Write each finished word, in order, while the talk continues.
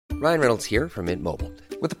Ryan Reynolds here from Mint Mobile.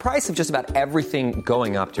 With the price of just about everything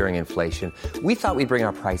going up during inflation, we thought we'd bring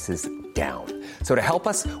our prices down. So to help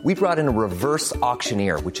us, we brought in a reverse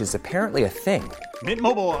auctioneer, which is apparently a thing. Mint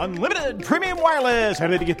Mobile Unlimited Premium Wireless. How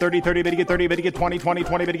to get 30, 30, bit to get 30, bit to get 20, 20,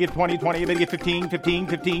 20, bit to get 20, 20, bit to get 15, 15,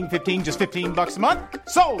 15, 15, just $15 a month?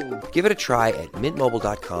 Sold! Give it a try at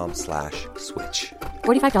mintmobile.com/switch.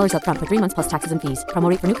 $45 up front for 3 months plus taxes and fees. Promo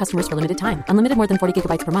rate for new customers for limited time. Unlimited more than 40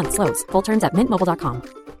 gigabytes per month. Slows full terms at mintmobile.com.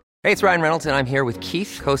 Hey, it's Ryan Reynolds, and I'm here with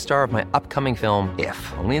Keith, co-star of my upcoming film, If,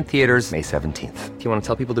 only in theaters May 17th. Do you want to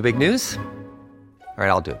tell people the big news? All right,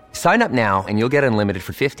 I'll do it. Sign up now and you'll get unlimited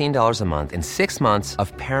for $15 a month and 6 months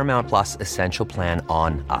of Paramount Plus Essential Plan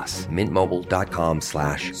on us.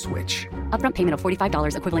 mintmobile.com/switch. Upfront payment of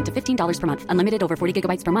 $45 equivalent to $15 per month. Unlimited over 40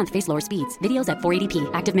 gigabytes per month. Face lower speeds. Videos at 480p.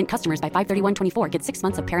 Active Mint customers by 531.24 get 6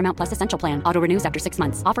 months of Paramount Plus Essential Plan. Auto renews after 6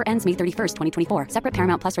 months. Offer ends May 31st, 2024. Separate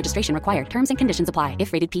Paramount Plus registration required. Terms and conditions apply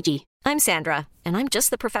if rated PG. I'm Sandra, and I'm just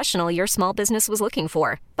the professional your small business was looking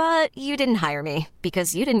for. But you didn't hire me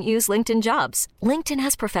because you didn't use LinkedIn Jobs. LinkedIn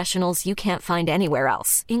has professionals you can't find anywhere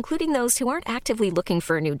else, including those who aren't actively looking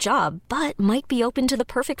for a new job, but might be open to the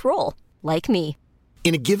perfect role, like me.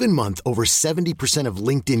 In a given month, over 70% of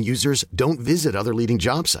LinkedIn users don't visit other leading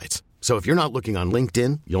job sites. So if you're not looking on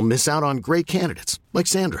LinkedIn, you'll miss out on great candidates like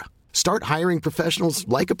Sandra. Start hiring professionals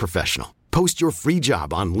like a professional. Post your free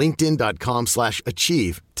job on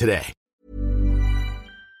linkedin.com/achieve today.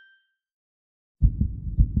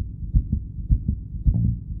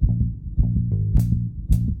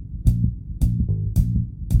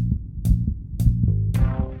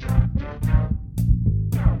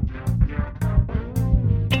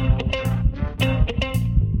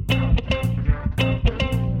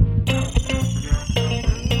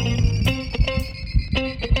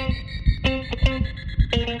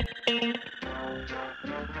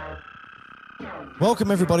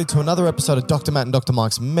 Welcome, everybody, to another episode of Dr. Matt and Dr.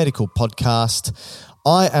 Mike's Medical Podcast.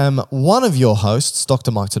 I am one of your hosts,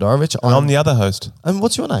 Dr. Mike Todorovich. And I'm the other host. And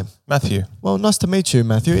what's your name? Matthew. Well, nice to meet you,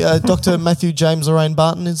 Matthew. Dr. Matthew James Lorraine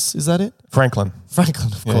Barton, is that it? Franklin.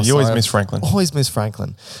 Franklin, of course. You always miss Franklin. Always miss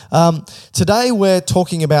Franklin. Today, we're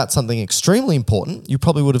talking about something extremely important. You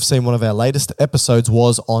probably would have seen one of our latest episodes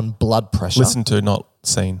was on blood pressure. Listen to, not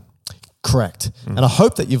seen. Correct. And I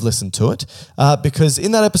hope that you've listened to it because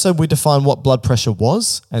in that episode, we defined what blood pressure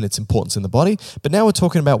was and its importance in the body. But now we're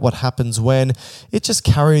talking about what happens when it just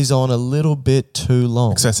carries on a little bit too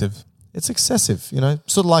long. Excessive. It's excessive,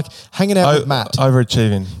 sort of like hanging out with Matt.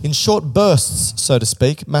 Overachieving. In short bursts, so to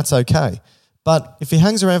speak, Matt's okay. But if he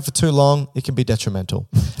hangs around for too long, it can be detrimental.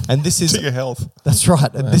 And this is... to your health. That's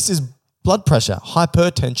right. And this is blood pressure,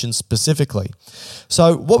 hypertension specifically.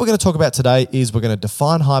 So what we're going to talk about today is we're going to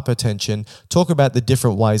define hypertension, talk about the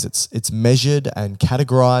different ways it's measured and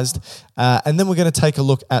categorized, and then we're going to take a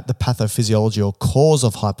look at the pathophysiology or cause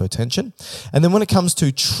of hypertension. And then when it comes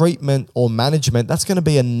to treatment or management, that's going to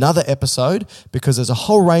be another episode because there's a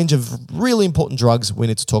whole range of really important drugs we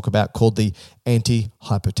need to talk about called the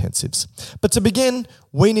antihypertensives. But to begin,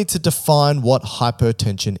 we need to define what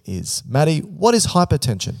hypertension is. Maddie, what is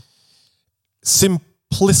hypertension?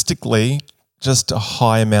 Simplistically, just a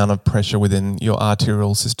high amount of pressure within your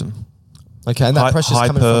arterial system. Okay, and that pressure is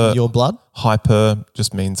coming from your blood? Hyper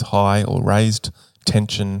just means high or raised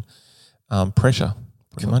tension pressure,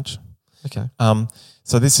 pretty much. Okay.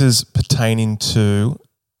 So this is pertaining to,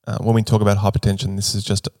 when we talk about hypertension, this is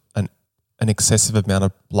just an excessive amount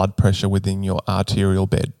of blood pressure within your arterial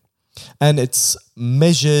bed. And it's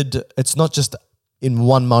measured, it's not just in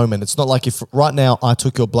one moment. It's not like if right now I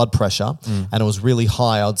took your blood pressure and it was really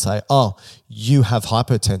high, I'd say, oh, you have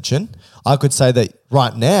hypertension. I could say that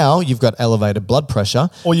right now you've got elevated blood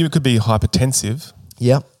pressure. Or you could be hypertensive.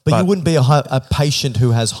 Yeah, but you wouldn't be a patient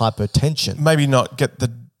who has hypertension. Maybe not get the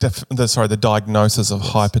diagnosis of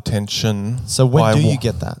hypertension. So when do you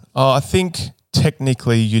get that? I think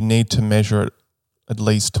technically you need to measure it at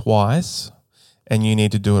least twice and you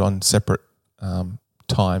need to do it on separate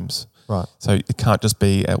times. Right. So it can't just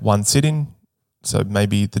be at one sitting. So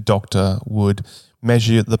maybe the doctor would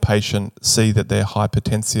measure the patient, see that they're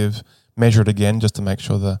hypertensive, measure it again just to make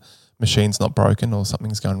sure the machine's not broken or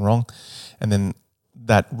something's going wrong. And then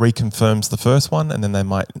that reconfirms the first one and then they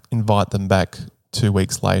might invite them back 2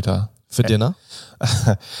 weeks later. For dinner?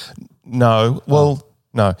 No. Well,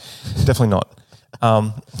 no, definitely not.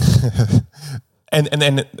 And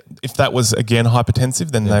if that was, again,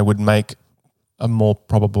 hypertensive, then they would make a more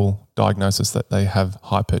probable diagnosis that they have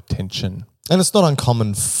hypertension. And it's not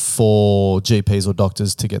uncommon for GPs or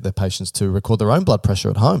doctors to get their patients to record their own blood pressure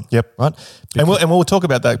at home. Yep. Right? And we'll talk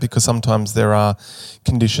about that because sometimes there are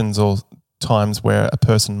conditions or times where a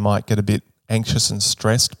person might get a bit anxious and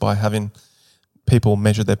stressed by having people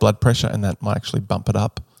measure their blood pressure, and that might actually bump it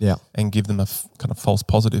up and give them a kind of false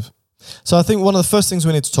positive. So I think one of the first things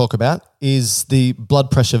we need to talk about is the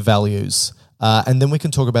blood pressure values. And then we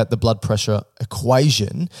can talk about the blood pressure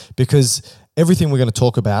equation, because everything we're going to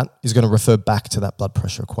talk about is going to refer back to that blood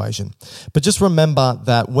pressure equation. But just remember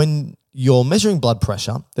that when you're measuring blood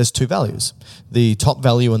pressure, there's two values, the top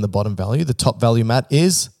value and the bottom value. The top value, Matt,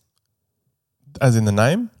 is? As in the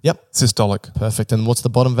name? Yep. Systolic. Perfect. And what's the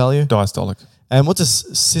bottom value? Diastolic. And what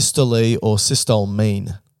does systole or systole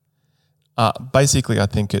mean? Basically, I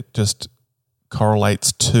think it just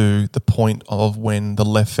correlates to the point of when the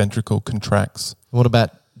left ventricle contracts. What about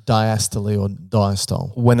diastole or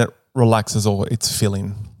diastole? When it relaxes or it's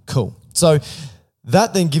filling. Cool. So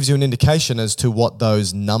that then gives you an indication as to what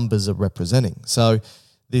those numbers are representing. So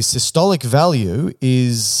the systolic value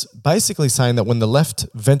is basically saying that when the left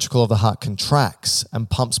ventricle of the heart contracts and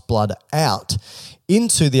pumps blood out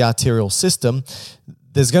into the arterial system,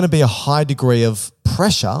 there's going to be a high degree of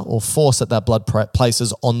pressure or force that blood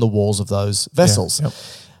places on the walls of those vessels.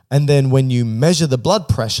 And then when you measure the blood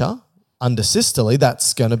pressure under systole,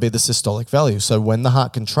 that's going to be the systolic value. So when the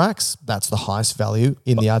heart contracts, that's the highest value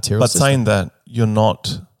in the arterial system. But saying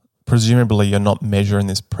that, presumably you're not measuring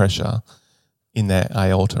this pressure in the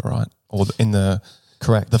aorta, right? Or in the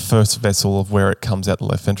correct, the first vessel of where it comes out the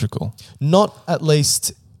left ventricle. Not at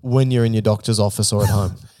least when you're in your doctor's office or at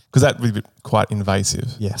home. Because that would be quite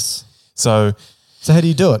invasive. Yes. So how do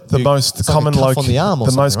you do it? The most common on the arm or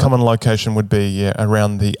the most right? common location would be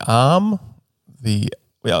around the arm.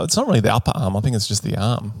 It's not really the upper arm. I think it's just the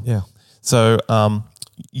arm. Yeah. So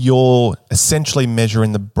you're essentially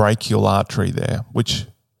measuring the brachial artery there, which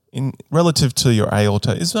in relative to your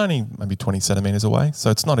aorta is only maybe 20 centimeters away.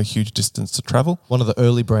 So it's not a huge distance to travel. One of the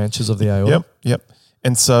early branches of the aorta. Yep.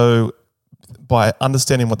 And so by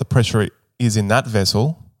understanding what the pressure is in that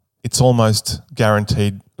vessel, it's almost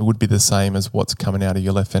guaranteed it would be the same as what's coming out of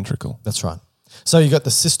your left ventricle. That's right. So you got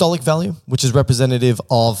the systolic value, which is representative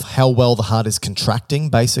of how well the heart is contracting,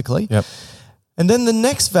 basically. Yep. And then the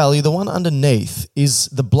next value, the one underneath, is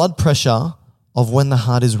the blood pressure of when the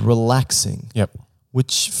heart is relaxing. Yep.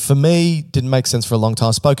 Which for me didn't make sense for a long time.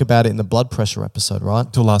 I spoke about it in the blood pressure episode, right?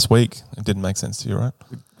 Until last week, it didn't make sense to you, right?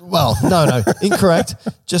 Well, no, incorrect.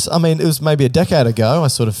 It was maybe a decade ago I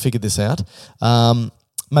sort of figured this out.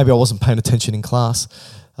 Maybe I wasn't paying attention in class.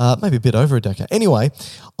 Maybe a bit over a decade. Anyway,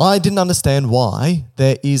 I didn't understand why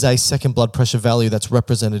there is a second blood pressure value that's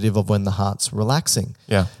representative of when the heart's relaxing.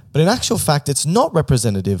 Yeah. But in actual fact, it's not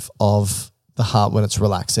representative of the heart when it's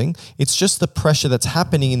relaxing. It's just the pressure that's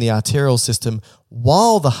happening in the arterial system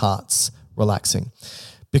while the heart's relaxing.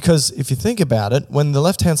 Because if you think about it, when the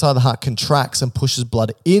left-hand side of the heart contracts and pushes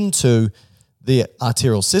blood into the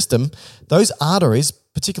arterial system, those arteries,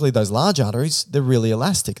 particularly those large arteries, they're really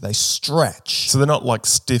elastic. They stretch. So they're not like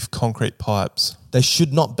stiff concrete pipes. They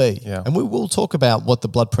should not be. Yeah. And we will talk about what the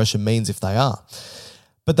blood pressure means if they are.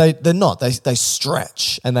 But they're not. They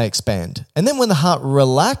stretch and they expand. And then when the heart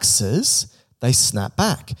relaxes, they snap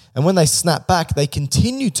back. And when they snap back, they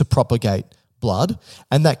continue to propagate blood,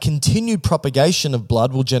 and that continued propagation of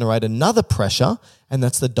blood will generate another pressure, and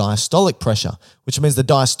that's the diastolic pressure, which means the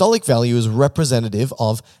diastolic value is representative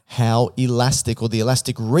of how elastic or the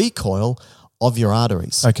elastic recoil of your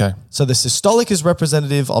arteries. Okay. So the systolic is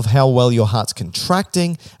representative of how well your heart's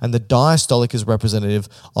contracting, and the diastolic is representative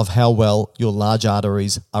of how well your large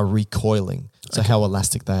arteries are recoiling. So how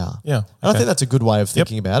elastic they are. Yeah. And I think that's a good way of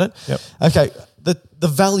thinking about it. Yep. Okay. The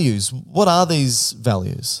values, what are these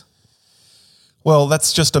values? Well,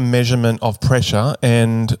 that's just a measurement of pressure,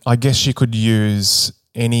 and I guess you could use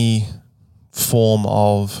any form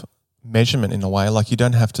of measurement in a way. Like you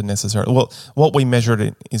don't have to necessarily. Well, what we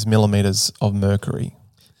measured is millimeters of mercury.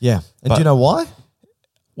 Yeah. And do you know why?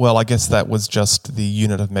 Well, I guess that was just the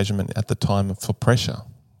unit of measurement at the time for pressure.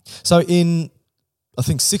 So in, I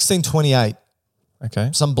think, 1628, Okay.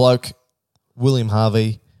 some bloke, William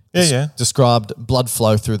Harvey, described blood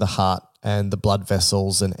flow through the heart and the blood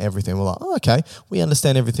vessels and everything. We're like, oh, okay, we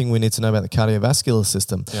understand everything we need to know about the cardiovascular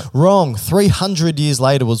system. Yeah. Wrong. 300 years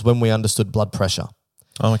later was when we understood blood pressure.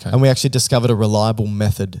 Oh, okay. And we actually discovered a reliable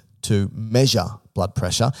method to measure blood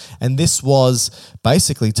pressure. And this was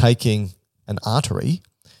basically taking an artery.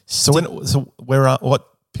 What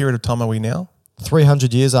period of time are we now?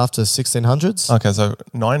 300 years after 1600s, Okay, so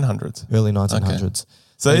 900s. early 1900s.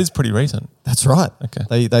 So it is pretty recent. That's right.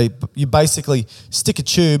 Okay. You basically stick a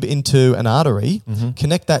tube into an artery,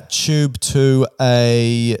 connect that tube to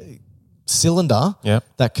a cylinder Yep.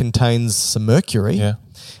 that contains some mercury, Yeah.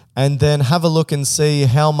 and then have a look and see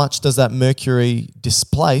how much does that mercury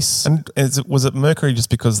displace. And was it mercury just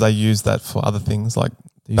because they used that for other things like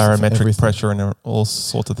They used it for barometric everything. pressure and all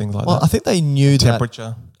sorts of things like Well, that? I think they knew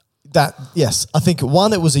Temperature. that yes, I think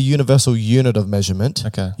one, it was a universal unit of measurement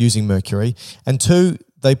Okay. using mercury, and two,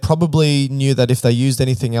 they probably knew that if they used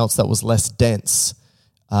anything else that was less dense,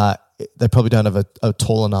 they probably don't have a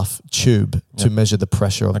tall enough tube to measure the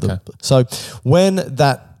pressure of the. So when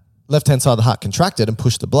that left-hand side of the heart contracted and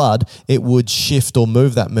pushed the blood, it would shift or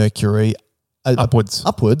move that mercury Upwards.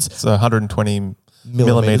 upwards. So 120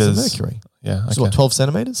 millimeters of mercury. Yeah. Okay. So what, 12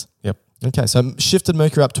 centimeters? Yep. Okay, so shifted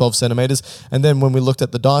mercury up 12 centimeters, and then when we looked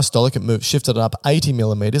at the diastolic, it shifted it up 80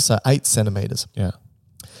 millimeters, so 8 centimeters. Yeah.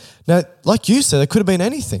 Now, like you said, it could have been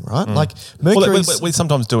anything, right? Like mercury. Well, we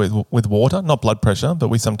sometimes do it with water, not blood pressure, but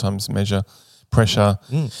we sometimes measure pressure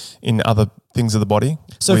in other things of the body.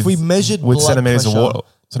 So if we measured with blood centimeters pressure- of water,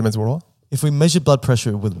 if we measured blood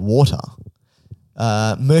pressure with water,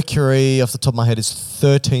 mercury, off the top of my head, is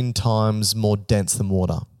 13 times more dense than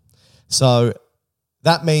water. So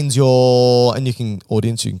that means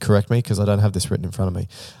audience, you can correct me because I don't have this written in front of me.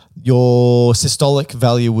 Your systolic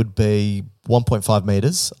value would be 1.5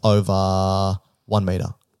 meters over 1 meter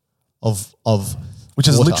of which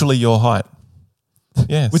is water. literally your height.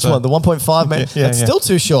 Yeah. Which one? The 1.5 meter? Yeah, That's yeah. still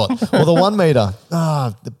too short. Or the 1 meter?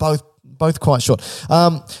 They're both quite short.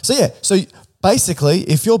 So basically,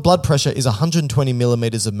 if your blood pressure is 120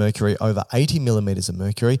 millimeters of mercury over 80 millimeters of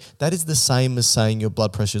mercury, that is the same as saying your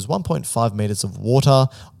blood pressure is 1.5 meters of water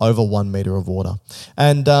over 1 meter of water.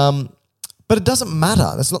 And but it doesn't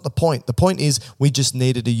matter. That's not the point. The point is we just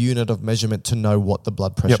needed a unit of measurement to know what the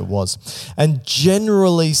blood pressure was. And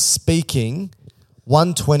generally speaking,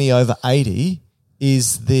 120 over 80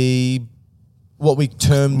 is what we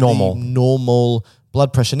term Normal. the normal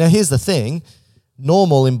blood pressure. Now, here's the thing.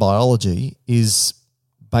 Normal in biology is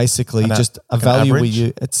basically just a like an value we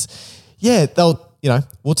average? use.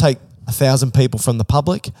 We'll take 1,000 people from the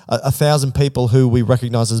public, 1,000 people who we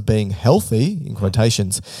recognize as being healthy, in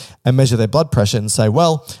quotations, and measure their blood pressure and say,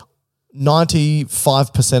 well,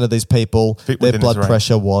 95% of these people, Fit their within blood this range.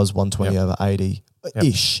 pressure was 120 over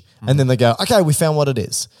 80-ish. And then they go, okay, we found what it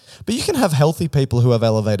is. But you can have healthy people who have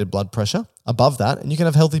elevated blood pressure above that, and you can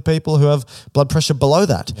have healthy people who have blood pressure below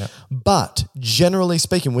that. But generally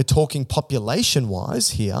speaking, we're talking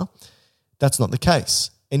population-wise here, that's not the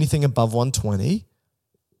case. Anything above 120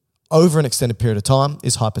 over an extended period of time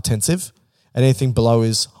is hypertensive, and anything below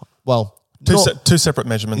is, two separate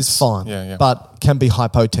measurements. is fine, Yeah. but can be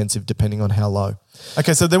hypotensive depending on how low.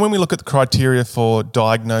 Okay, so then when we look at the criteria for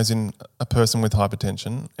diagnosing a person with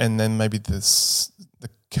hypertension, and then maybe the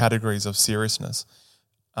categories of seriousness,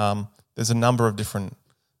 there's a number of different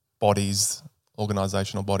bodies,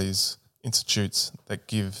 organisational bodies, institutes that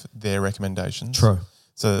give their recommendations. True.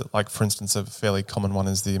 So, like, for instance, a fairly common one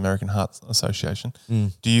is the American Heart Association.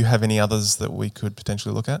 Do you have any others that we could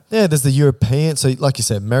potentially look at? Yeah, there's the European, so like you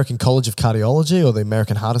said, American College of Cardiology or the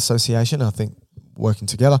American Heart Association, I think working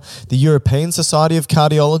together. The European Society of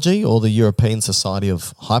Cardiology or the European Society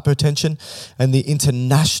of Hypertension and the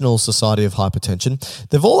International Society of Hypertension.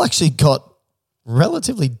 They've all actually got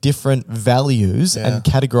relatively different values and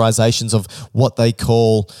categorizations of what they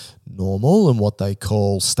call normal and what they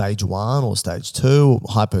call stage 1 or stage 2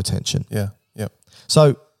 hypertension. Yeah, yep.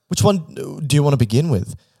 So which one do you want to begin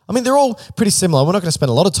with? I mean, they're all pretty similar. We're not going to spend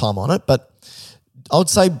a lot of time on it, but I would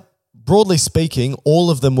say broadly speaking, all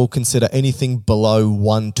of them will consider anything below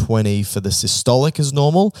 120 for the systolic as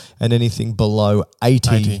normal and anything below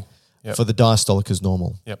 80 for the diastolic as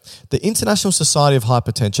normal. Yep. The International Society of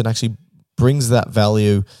Hypertension actually brings that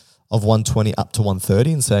value of 120 up to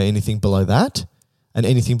 130 and say anything below that and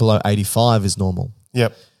anything below 85 is normal.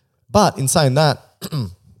 Yep. But in saying that,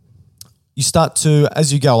 you start to,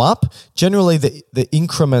 as you go up, generally the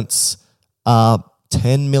increments are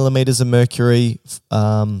 10 millimeters of mercury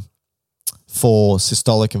for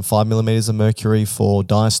systolic and 5 millimeters of mercury for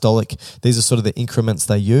diastolic. These are sort of the increments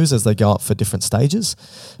they use as they go up for different stages,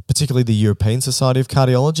 particularly the European Society of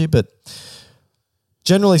Cardiology. But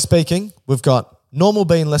generally speaking, we've got normal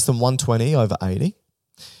being less than 120 over 80.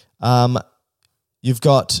 You've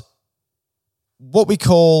got what we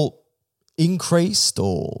call increased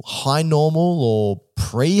or high normal or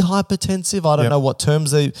pre-hypertensive. I don't know what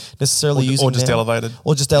terms they necessarily using or just now. elevated.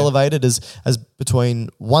 Or just elevated as between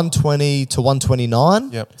 120 to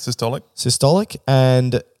 129 Yep. systolic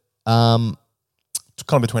and It's kind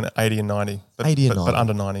of between 80 and 90. But, 80 and but 90.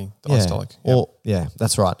 under 90 diastolic. Yeah,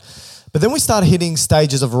 that's right. But then we start hitting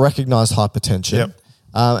stages of recognized hypertension. Yep.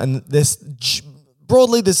 And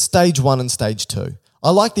broadly, there's stage 1 and stage 2. I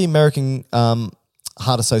like the American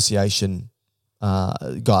Heart Association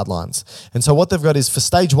guidelines. And so what they've got is for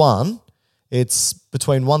stage 1, it's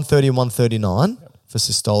between 130 and 139 for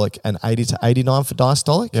systolic and 80 to 89 for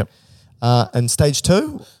diastolic. Yep. And stage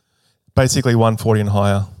 2? Basically 140 and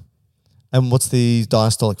higher, And what's the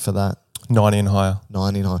diastolic for that? 90 and higher.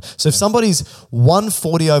 99. So if somebody's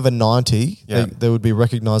 140 over 90, Yeah. they would be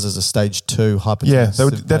recognised as a stage 2 hypertensive Yeah, they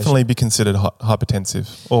would patient. definitely be considered hypertensive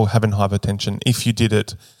or having hypertension if you did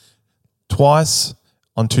it twice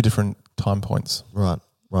on 2 different time points. Right.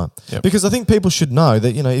 Yep. Because I think people should know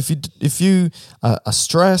that, if you are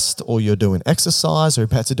stressed or you're doing exercise or you're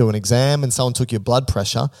about to do an exam and someone took your blood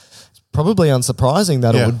pressure, it's probably unsurprising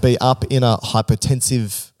that it would be up in a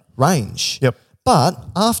hypertensive range. Yep. But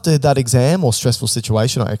after that exam or stressful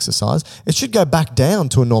situation or exercise, it should go back down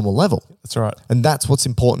to a normal level. That's right. And that's what's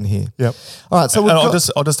important here. Yep. All right. So And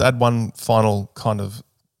I'll just add one final kind of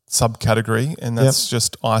subcategory, and that's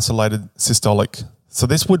just isolated systolic. So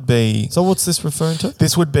this would be So what's this referring to?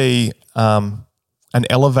 this would be an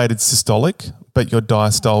elevated systolic, but your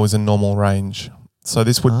diastole is in normal range. So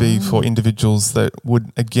this would be for individuals that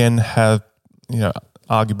would again have,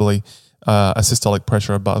 arguably a systolic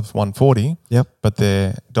pressure above 140. Yep. But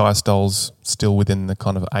their diastole's still within the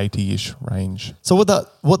kind of 80-ish range. So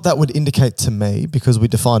what that would indicate to me, because we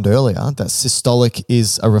defined earlier that systolic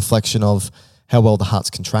is a reflection of how well the heart's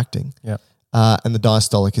contracting. Yeah. And the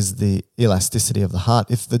diastolic is the elasticity of the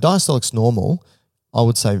heart. If the diastolic's normal, I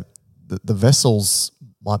would say the vessels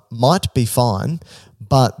might be fine,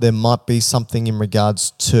 but there might be something in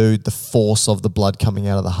regards to the force of the blood coming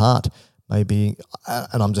out of the heart. Maybe,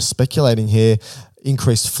 and I'm just speculating here,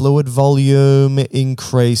 increased fluid volume,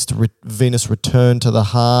 increased venous return to the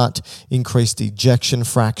heart, increased ejection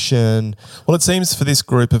fraction. Well, it seems for this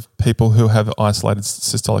group of people who have isolated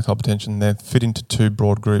systolic hypertension, they're fit into 2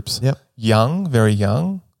 broad groups. Yep. Young, very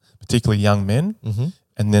young, particularly young men,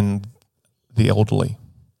 and then the elderly.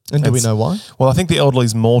 And do we know why? Well, I think the elderly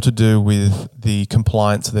is more to do with the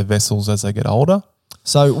compliance of their vessels as they get older.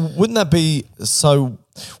 So wouldn't that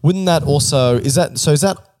also, is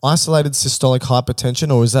that isolated systolic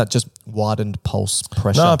hypertension, or is that just widened pulse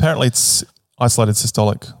pressure? No, apparently it's isolated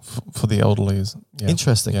systolic for the elderly. Yeah.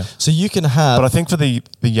 Interesting. Yeah. So you can have, But I think for the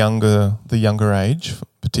younger age,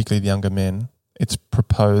 particularly the younger men, it's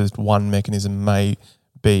proposed one mechanism may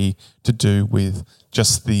be to do with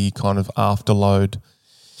just the kind of afterload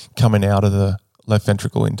coming out of the left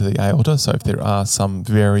ventricle into the aorta. So if there are some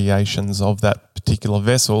variations of that particular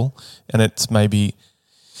vessel, and it's maybe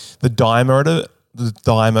the diameter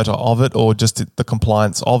of it, or just the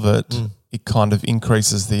compliance of it, it kind of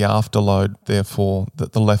increases the afterload. Therefore,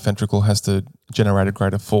 that the left ventricle has to generate a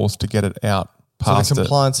greater force to get it out past so the it.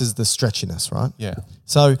 compliance is the stretchiness, right? Yeah.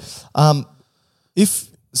 So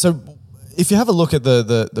if you have a look at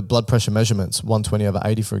the blood pressure measurements, 120 over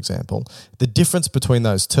 80, for example, the difference between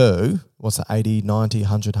those two, what's that, 80, 90,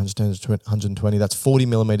 100, 110, 120, that's 40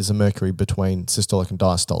 millimeters of mercury between systolic and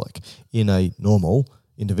diastolic in a normal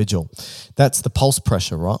individual. That's the pulse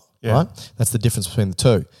pressure, right? Yeah. Right? That's the difference between the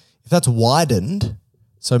two. If that's widened,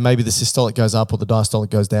 so maybe the systolic goes up or the diastolic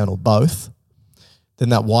goes down or both, then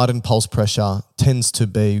that widened pulse pressure tends to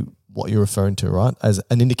be what you're referring to, right? As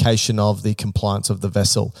an indication of the compliance of the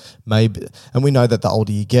vessel. Maybe, and we know that the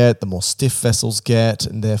older you get, the more stiff vessels get,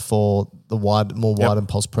 and therefore the widened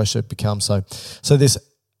pulse pressure becomes. So this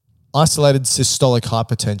isolated systolic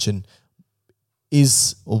hypertension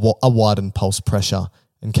is a widened pulse pressure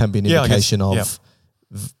and can be an indication of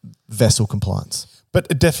vessel compliance. But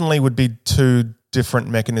it definitely would be two different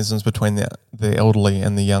mechanisms between the elderly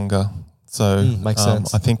and the younger. So makes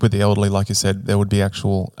sense. I think with the elderly, like you said, there would be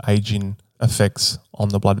actual aging effects on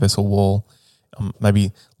the blood vessel wall,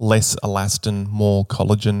 maybe less elastin, more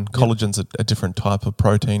collagen. Collagen's a different type of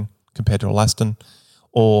protein compared to elastin,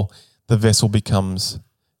 or the vessel becomes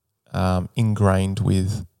ingrained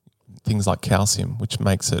with things like calcium, which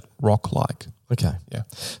makes it rock-like. Okay. Yeah.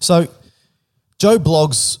 So Joe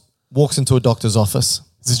Bloggs walks into a doctor's office.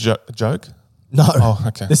 Is this a joke? No. Oh,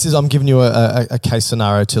 okay. I'm giving you a case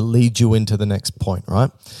scenario to lead you into the next point, right?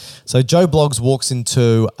 So Joe Bloggs walks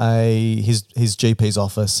into his GP's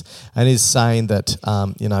office and is saying that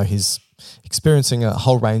he's experiencing a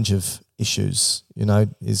whole range of issues.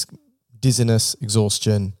 His dizziness,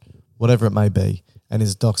 exhaustion, whatever it may be, and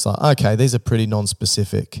his doc's like, okay, these are pretty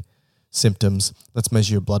non-specific symptoms. Let's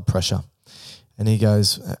measure your blood pressure. And he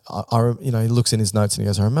goes, he looks in his notes and he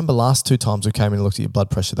goes, I remember last 2 times we came in and looked at your blood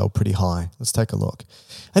pressure, they were pretty high. Let's take a look.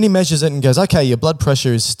 And he measures it and goes, okay, your blood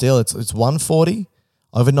pressure is still, it's 140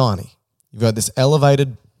 over 90. You've got this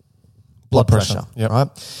elevated blood pressure, Yep. right?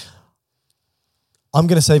 I'm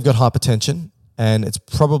going to say you've got hypertension and it's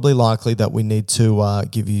probably likely that we need to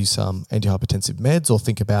give you some antihypertensive meds or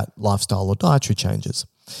think about lifestyle or dietary changes.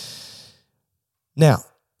 Now,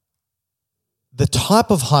 the type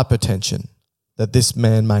of hypertension that this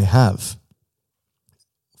man may have.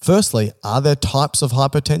 Firstly, are there types of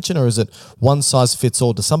hypertension, or is it one size fits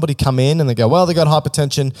all? Does somebody come in and they go, well, they got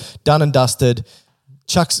hypertension, done and dusted,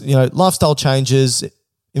 chucks, lifestyle changes,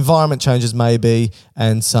 environment changes maybe,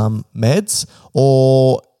 and some meds?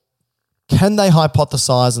 Or can they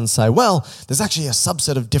hypothesize and say, well, there's actually a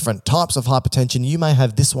subset of different types of hypertension. You may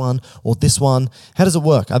have this one or this one. How does it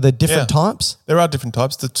work? Are there different types? There are different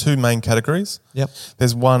types. The two main categories. Yep.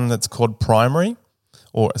 There's one that's called primary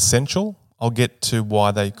or essential. I'll get to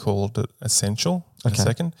why they called it essential in a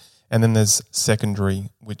second. And then there's secondary,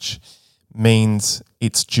 which means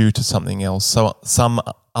it's due to something else. So some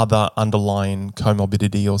other underlying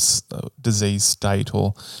comorbidity or disease state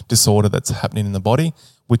or disorder that's happening in the body,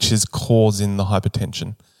 which is causing the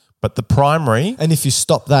hypertension. But the primary... And if you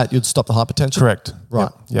stop that, you'd stop the hypertension? Correct. Right.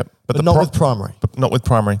 Yep. But not with primary? But not with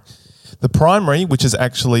primary. The primary, which is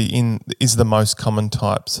actually is the most common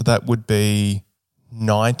type, so that would be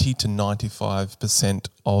 90 to 95%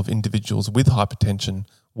 of individuals with hypertension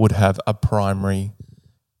would have a primary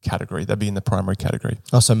category. They'd be in the primary category.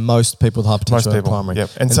 Oh, so most people with hypertension are primary.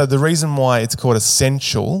 Yep. And so the reason why it's called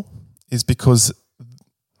essential is because,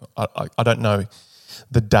 I don't know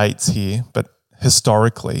the dates here, but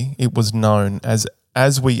historically it was known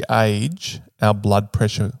as we age, our blood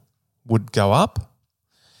pressure would go up,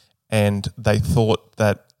 and they thought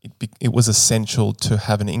that it was essential to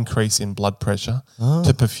have an increase in blood pressure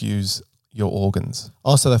to perfuse your organs.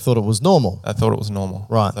 Oh, so they thought it was normal. I thought it was normal.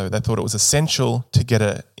 Right. So they thought it was essential to get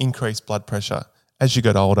an increased blood pressure as you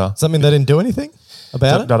got older. Does that mean they didn't do anything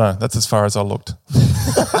about it? No, that's as far as I looked.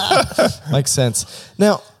 Makes sense.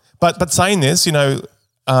 Now, but saying this, with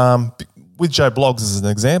Joe Bloggs as an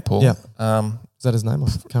example. Yeah. Is that his name? I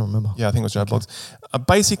can't remember. Yeah, I think it was Joe Bloggs.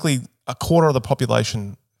 Basically, a quarter of the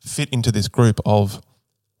population fit into this group of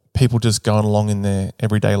people just going along in their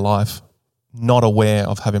everyday life, not aware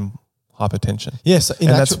of having hypertension. Yes,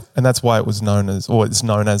 and that's why it's known as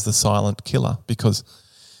the silent killer, because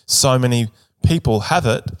so many people have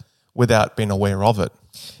it without being aware of it.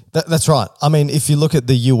 That's right. I mean, if you look at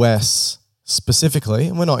the US specifically,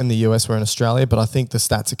 and we're not in the US, we're in Australia, but I think the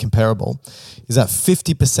stats are comparable, is that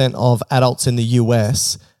 50% of adults in the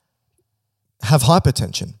US have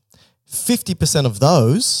hypertension. 50% of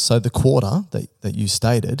those, so the quarter that you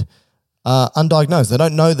stated, are undiagnosed. They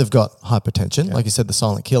don't know they've got hypertension, like you said, the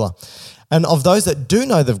silent killer. And of those that do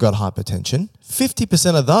know they've got hypertension,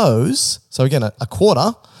 50% of those, so again, a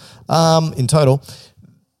quarter in total,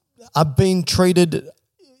 are being treated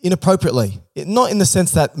inappropriately. Not in the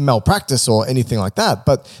sense that malpractice or anything like that,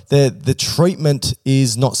 but the treatment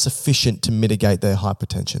is not sufficient to mitigate their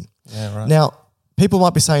hypertension. Yeah, right. Now, people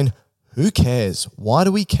might be saying, who cares? Why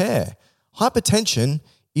do we care? Hypertension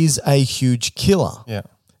is a huge killer. Yeah.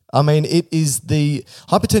 I mean,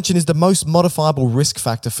 hypertension is the most modifiable risk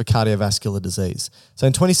factor for cardiovascular disease. So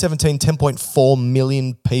in 2017, 10.4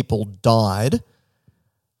 million people died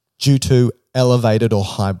due to elevated or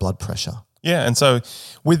high blood pressure. Yeah, and so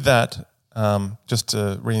with that, just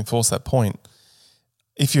to reinforce that point,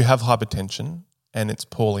 if you have hypertension and it's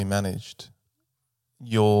poorly managed,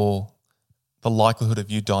 the likelihood of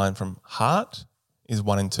you dying from heart is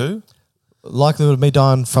 1 in 2. Likelihood of me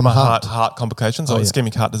dying from heart complications or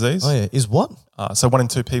ischemic heart disease. Oh yeah, is what? So 1 in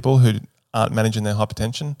 2 people who aren't managing their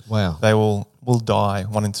hypertension, wow, they will die.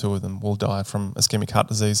 1 in 2 of them will die from ischemic heart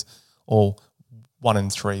disease, or 1 in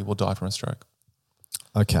 3 will die from a stroke.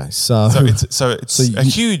 Okay, so it's a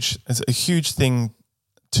huge thing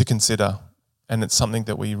to consider, and it's something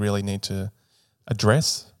that we really need to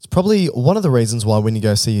address. It's probably one of the reasons why when you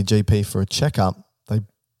go see your GP for a checkup, they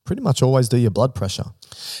pretty much always do your blood pressure.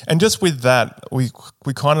 And just with that, we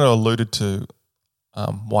kind of alluded to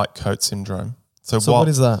white coat syndrome. So what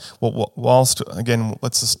is that? Well, whilst, again,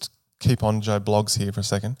 let's just keep on Joe Bloggs here for a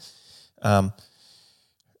second.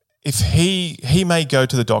 If he may go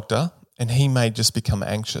to the doctor and he may just become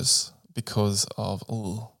anxious because of,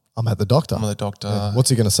 I'm at the doctor. Yeah. What's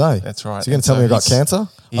he going to say? That's right. Is he going to tell me I got cancer?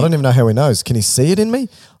 I don't even know how he knows. Can he see it in me?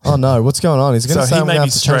 Oh no, what's going on? He's going to say I'm going to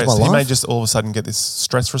have to change my life? He may just all of a sudden get this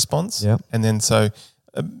stress response. Yeah. And then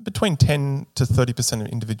between 10 to 30% of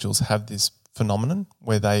individuals have this phenomenon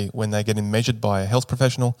where when they get measured by a health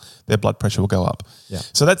professional, their blood pressure will go up. Yeah.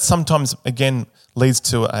 So that sometimes, again, leads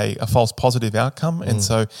to a false positive outcome. And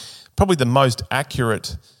so probably the most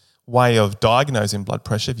accurate way of diagnosing blood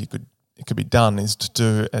pressure, it could be done, is to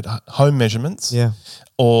do at home measurements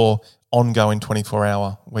or ongoing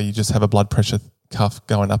 24-hour where you just have a blood pressure cuff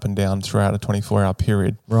going up and down throughout a 24-hour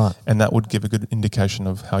period. Right. And that would give a good indication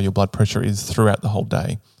of how your blood pressure is throughout the whole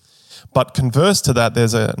day. But converse to that,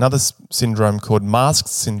 there's another syndrome called masked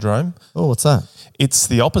syndrome. Oh, what's that? It's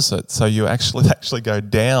the opposite. So you actually go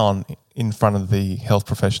down in front of the health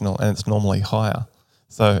professional, and it's normally higher.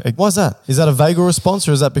 So Why is that? Is that a vagal response,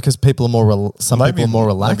 or is that because people are more people are more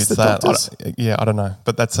relaxed? Maybe it's that. I don't know.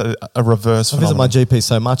 But that's a reverse I phenomenon. visit my GP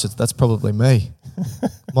so much, that's probably me.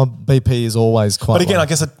 My BP is always quite But again,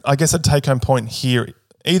 low. I guess a take-home point here,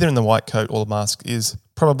 either in the white coat or the mask, is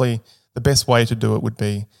probably the best way to do it would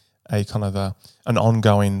be a kind of an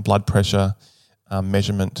ongoing blood pressure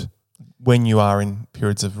measurement when you are in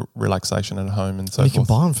periods of relaxation at home and so you forth.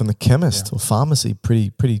 can buy them from the chemist or pharmacy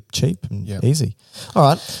pretty cheap and easy. All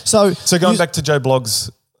right. So going back to Joe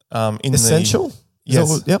Blogg's essential?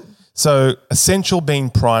 Yes. Yep. So essential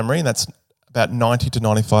being primary, and that's about 90 to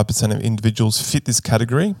 95% of individuals fit this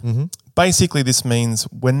category. Mm-hmm. Basically, this means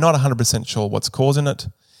we're not 100% sure what's causing it,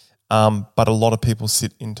 but a lot of people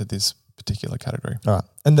sit into this particular category. All right.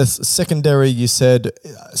 And the secondary, you said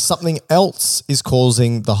something else is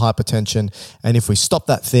causing the hypertension, and if we stop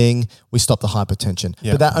that thing, we stop the hypertension.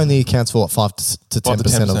 Yeah. But that only accounts for 5 to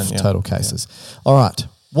 10% of total cases. Yeah. All right.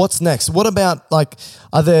 What's next? What about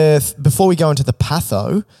before we go into the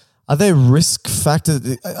patho, are there risk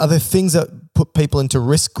factors? Are there things that put people into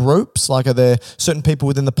risk groups? Like, are there certain people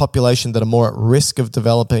within the population that are more at risk of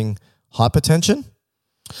developing hypertension?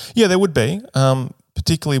 Yeah, there would be.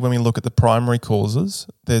 Particularly when we look at the primary causes,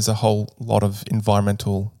 there's a whole lot of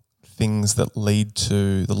environmental things that lead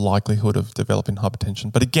to the likelihood of developing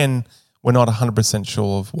hypertension. But again, we're not 100%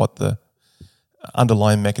 sure of what the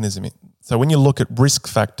underlying mechanism is. So when you look at risk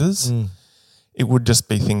factors, it would just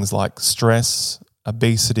be things like stress,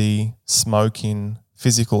 obesity, smoking,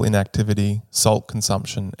 physical inactivity, salt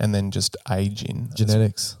consumption, and then just aging.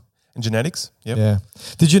 Genetics. And genetics, yep. Yeah.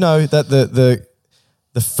 Did you know that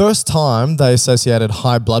the first time they associated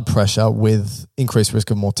high blood pressure with increased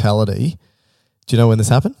risk of mortality, do you know when this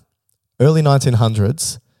happened? Early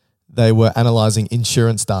 1900s, they were analysing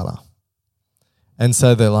insurance data. And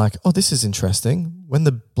so they're like, oh, this is interesting. When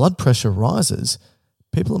the blood pressure rises,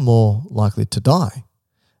 people are more likely to die.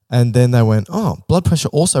 And then they went, oh, blood pressure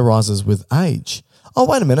also rises with age. Oh,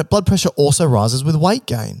 wait a minute, blood pressure also rises with weight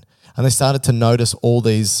gain. And they started to notice all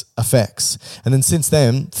these effects. And then since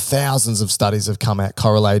then, thousands of studies have come out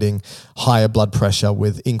correlating higher blood pressure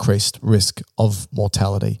with increased risk of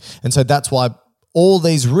mortality. And so that's why all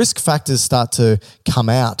these risk factors start to come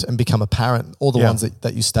out and become apparent, all the ones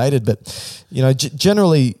that you stated. But,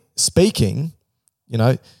 generally speaking,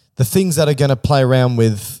 the things that are going to play around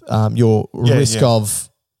with your risk of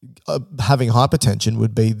having hypertension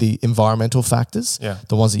would be the environmental factors,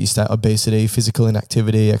 the ones that you state: obesity, physical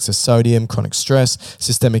inactivity, excess sodium, chronic stress,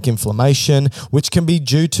 systemic inflammation, which can be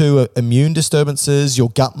due to immune disturbances, your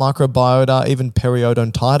gut microbiota, even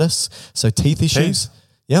periodontitis, so teeth issues.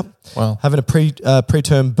 Yep. Wow. Having a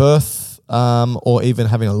preterm birth or even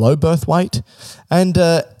having a low birth weight, and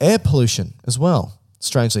air pollution as well.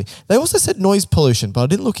 Strangely, they also said noise pollution, but I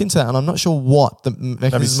didn't look into that, and I'm not sure what the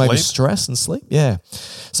mechanism. Maybe stress and sleep. Yeah,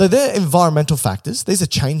 so they're environmental factors. These are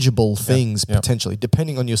changeable things potentially,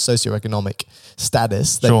 depending on your socioeconomic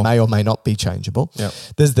status. They may or may not be changeable. Yep.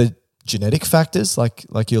 There's the genetic factors, like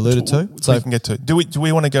you alluded to. So we can get to. Do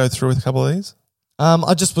we want to go through with a couple of these?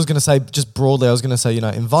 I just was going to say, just broadly, I was going to say,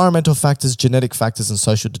 environmental factors, genetic factors, and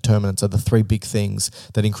social determinants are the three big things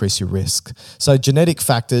that increase your risk. So genetic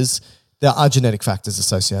factors. There are genetic factors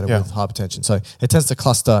associated with hypertension. So it tends to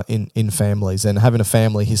cluster in families, and having a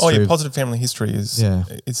family history. Oh, yeah, positive family history is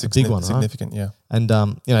it's a big one, significant, right? And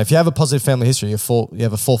if you have a positive family history, you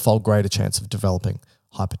have a fourfold greater chance of developing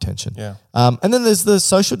hypertension. Yeah. And then there's the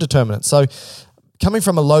social determinants. So coming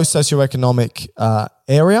from a low socioeconomic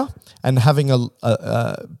area and having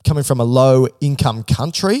coming from a low income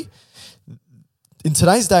country, in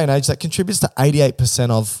today's day and age, that contributes to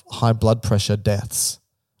 88% of high blood pressure deaths.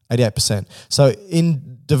 88%. So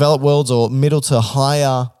in developed worlds or middle to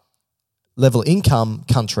higher level income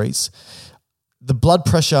countries, the blood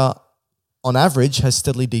pressure on average has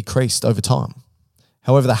steadily decreased over time.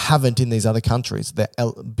 However, they haven't in these other countries. They're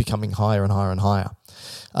becoming higher and higher and higher.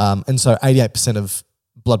 And so 88% of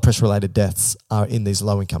blood pressure related deaths are in these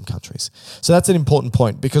low income countries. So that's an important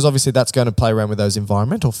point, because obviously that's going to play around with those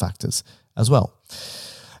environmental factors as well.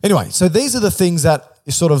 Anyway, so these are the things that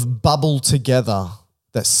sort of bubble together,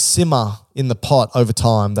 that simmer in the pot over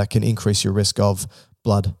time, that can increase your risk of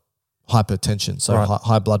blood hypertension, so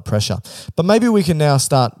high blood pressure. But maybe we can now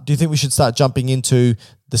start, do you think we should start jumping into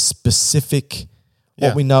the specific,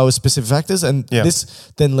 what we know as specific factors? And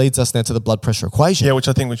this then leads us now to the blood pressure equation. Yeah, which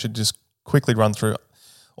I think we should just quickly run through.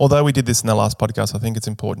 Although we did this in the last podcast, I think it's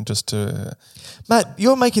important just to... Matt,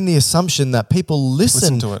 you're making the assumption that people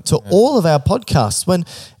listen to all of our podcasts when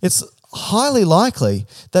it's highly likely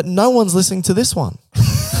that no one's listening to this one.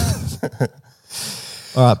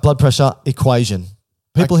 All right, blood pressure equation.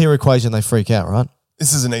 People hear equation, they freak out, right?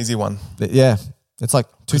 This is an easy one. Yeah. It's like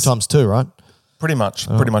 2 times 2, right? Pretty much,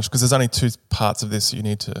 because there's only 2 parts of this you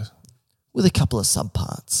need to... With a couple of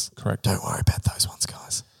subparts. Correct. Don't worry about those ones,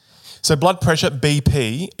 guys. So blood pressure,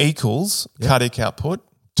 BP, equals cardiac output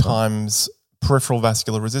times peripheral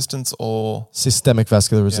vascular resistance or... Systemic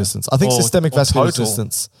vascular resistance. I think systemic vascular total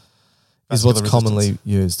resistance is what's commonly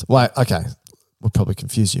used. Wait, okay. We'll probably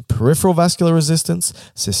confuse you. Peripheral vascular resistance,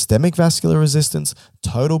 systemic vascular resistance,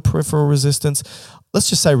 total peripheral resistance. Let's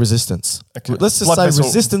just say resistance. Okay. Let's just say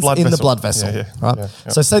resistance in the blood vessel. Right? Yeah.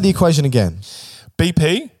 So say the equation again.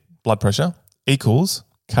 BP, blood pressure, equals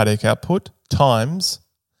cardiac output times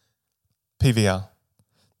PVR.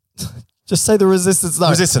 Just say the resistance. No.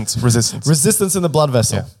 Resistance. Resistance in the blood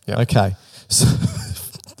vessel. Yeah. Okay.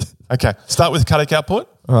 Okay. Start with cardiac output.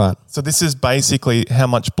 All right. So this is basically how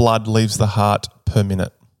much blood leaves the heart per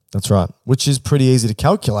minute. That's right. Which is pretty easy to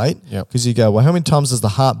calculate because you go, well, how many times does the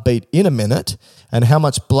heart beat in a minute and how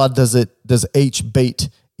much blood does each beat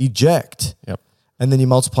eject? Yep. And then you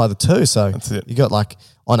multiply the 2. So that's it. You got like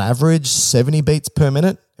on average 70 beats per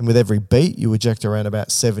minute. And with every beat, you eject around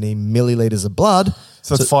about 70 milliliters of blood.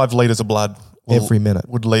 So that's 5 liters of blood every minute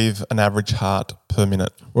would leave an average heart per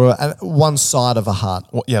minute. Or one side of a heart.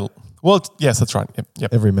 Well, yeah. Well, yes, that's right.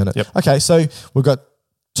 Yep. Every minute. Yep. Okay, so we've got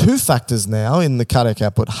 2 factors now in the cardiac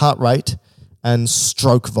output, heart rate and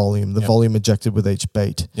stroke volume, the volume ejected with each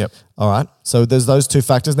beat. Yep. All right, so there's those 2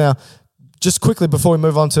 factors. Now, just quickly before we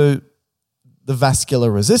move on to the vascular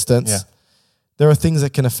resistance, there are things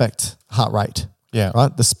that can affect heart rate. Yeah.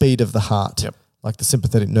 Right? The speed of the heart. Yep. Like the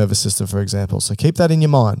sympathetic nervous system, for example. So keep that in your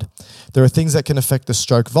mind. There are things that can affect the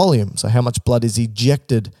stroke volume. So how much blood is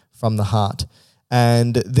ejected from the heart.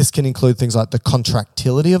 And this can include things like the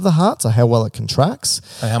contractility of the heart, so how well it contracts.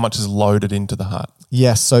 And how much is loaded into the heart.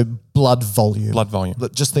 Yes, so blood volume. Blood volume.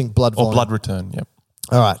 Just think blood volume. Or blood return,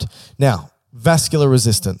 All right. Now, vascular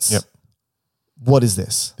resistance. Yep. What is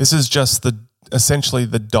this? This is just essentially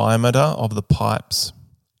the diameter of the pipes.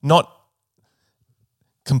 Not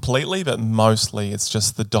completely, but mostly it's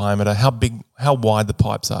just the diameter, how wide the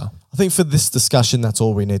pipes are. I think for this discussion, that's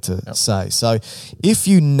all we need to say. So if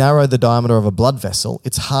you narrow the diameter of a blood vessel,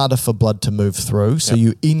 it's harder for blood to move through, so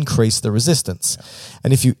you increase the resistance.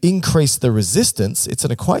 And if you increase the resistance, it's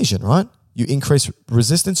an equation, right? You increase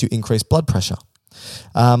resistance, you increase blood pressure.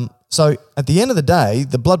 So at the end of the day,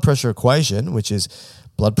 the blood pressure equation, which is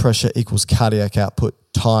blood pressure equals cardiac output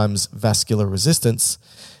times vascular resistance,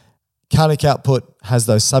 cardiac output has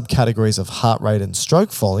those subcategories of heart rate and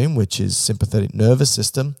stroke volume, which is sympathetic nervous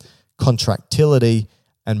system, contractility,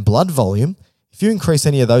 and blood volume. If you increase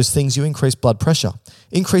any of those things, you increase blood pressure.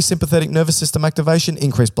 Increase sympathetic nervous system activation,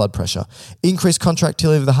 increase blood pressure. Increase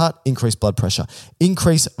contractility of the heart, increase blood pressure.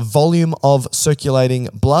 Increase volume of circulating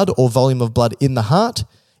blood or volume of blood in the heart,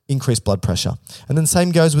 increase blood pressure. And then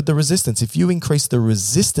same goes with the resistance. If you increase the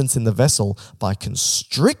resistance in the vessel by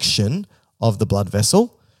constriction of the blood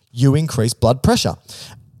vessel, you increase blood pressure.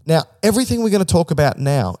 Now, everything we're going to talk about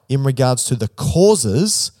now in regards to the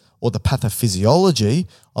causes or the pathophysiology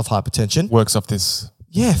of hypertension works off this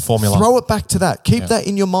formula. Throw it back to that. Keep that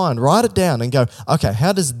in your mind. Write it down and go, okay,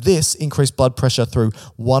 how does this increase blood pressure through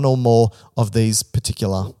one or more of these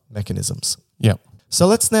particular mechanisms? Yeah. So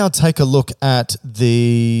let's now take a look at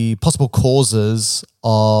the possible causes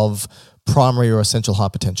of primary or essential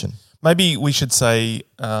hypertension. Maybe we should say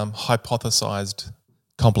hypothesized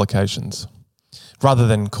complications rather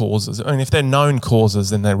than causes. I mean, if they're known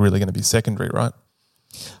causes, then they're really going to be secondary, right?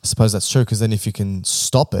 I suppose that's true because then if you can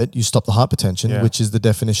stop it, you stop the hypertension, which is the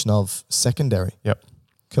definition of secondary. Yep.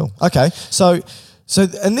 Cool. Okay. So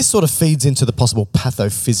and this sort of feeds into the possible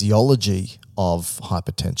pathophysiology of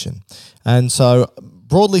hypertension. And so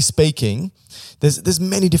broadly speaking, there's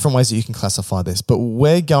many different ways that you can classify this, but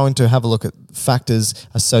we're going to have a look at factors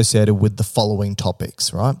associated with the following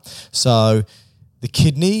topics, right? So the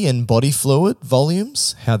kidney and body fluid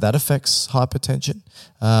volumes, how that affects hypertension,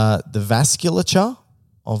 the vasculature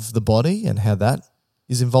of the body and how that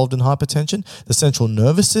is involved in hypertension, the central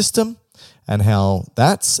nervous system and how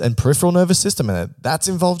and peripheral nervous system and that's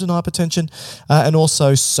involved in hypertension, and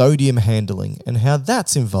also sodium handling and how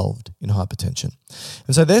that's involved in hypertension.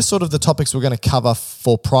 And so they're sort of the topics we're going to cover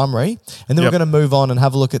for primary, and then we're going to move on and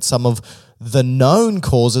have a look at some of the known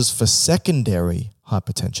causes for secondary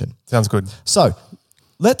hypertension. Sounds good. So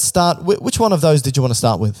let's start. Which one of those did you want to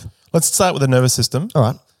start with? Let's start with the nervous system. All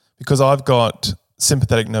right. because I've got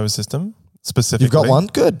sympathetic nervous system specifically. You've got one?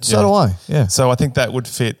 Good. So Yeah. do I. Yeah. So I think that would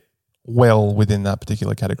fit well within that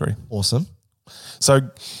particular category. Awesome. So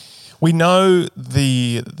we know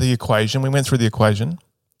the equation. We went through the equation.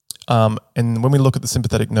 And when we look at the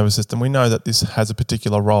sympathetic nervous system, we know that this has a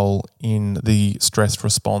particular role in the stress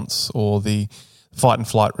response or the fight and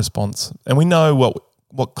flight response. And we know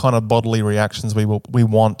what kind of bodily reactions we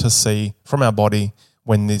want to see from our body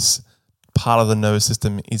when this part of the nervous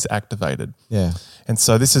system is activated. Yeah. And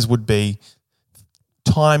so this would be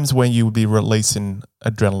times when you would be releasing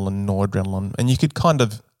adrenaline, noradrenaline, and you could kind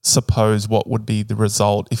of suppose what would be the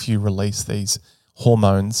result if you release these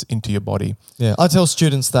hormones into your body. Yeah, I tell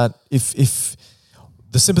students that if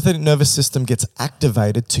the sympathetic nervous system gets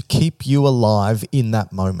activated to keep you alive in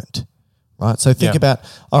that moment, right? So think about,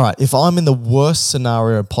 all right, if I'm in the worst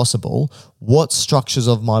scenario possible, what structures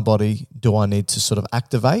of my body do I need to sort of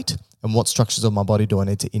activate? And what structures of my body do I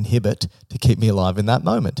need to inhibit to keep me alive in that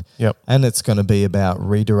moment? Yep. And it's going to be about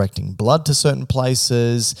redirecting blood to certain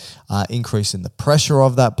places, increasing the pressure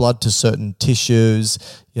of that blood to certain tissues,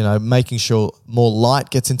 making sure more light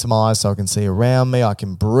gets into my eyes so I can see around me. I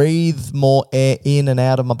can breathe more air in and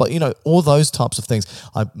out of my body, all those types of things.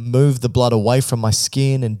 I move the blood away from my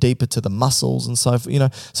skin and deeper to the muscles and so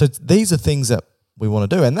forth, So these are things that we want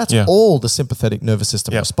to do. And that's all the sympathetic nervous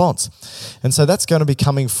system response. And so that's going to be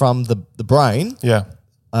coming from the brain,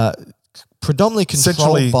 predominantly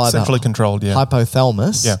controlled by centrally controlled,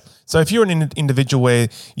 hypothalamus. Yeah. So if you're an individual where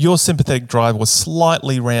your sympathetic drive was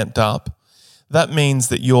slightly ramped up, that means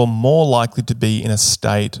that you're more likely to be in a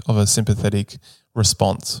state of a sympathetic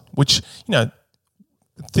response, which,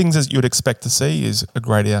 things as you would expect to see is a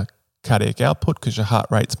greater cardiac output because your heart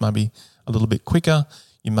rate's maybe a little bit quicker.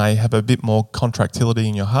 You may have a bit more contractility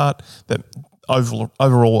in your heart. That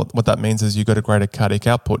overall, what that means is you got a greater cardiac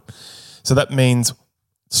output. So that means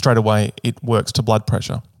straight away it works to blood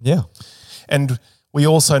pressure. Yeah. And we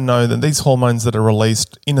also know that these hormones that are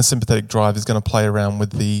released in a sympathetic drive is going to play around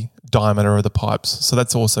with the diameter of the pipes. So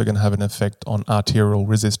that's also going to have an effect on arterial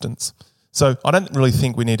resistance. So I don't really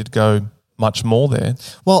think we need to go much more there.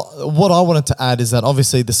 Well, what I wanted to add is that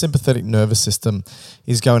obviously the sympathetic nervous system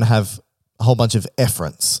is going to have a whole bunch of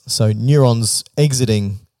efferents. So neurons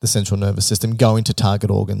exiting the central nervous system going to target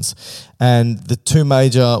organs. And the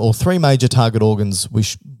three major target organs we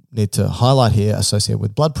need to highlight here associated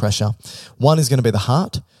with blood pressure. One is going to be the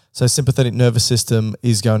heart. So sympathetic nervous system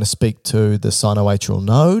is going to speak to the sinoatrial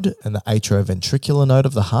node and the atrioventricular node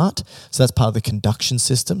of the heart. So that's part of the conduction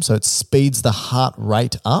system. So it speeds the heart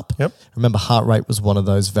rate up. Yep. Remember, heart rate was one of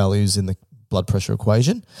those values in the blood pressure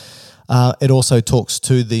equation. It also talks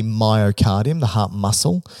to the myocardium, the heart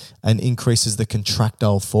muscle, and increases the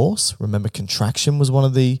contractile force. Remember, contraction was one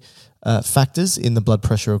of the factors in the blood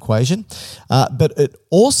pressure equation. But it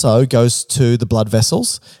also goes to the blood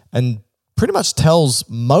vessels and pretty much tells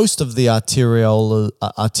most of the arterioles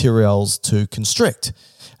to constrict.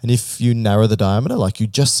 And if you narrow the diameter, like you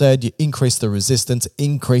just said, you increase the resistance,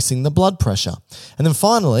 increasing the blood pressure. And then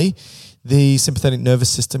finally, the sympathetic nervous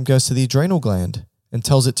system goes to the adrenal gland and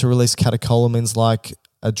tells it to release catecholamines like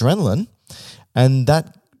adrenaline, and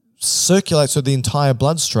that circulates through the entire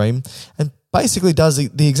bloodstream and basically does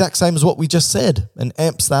the exact same as what we just said and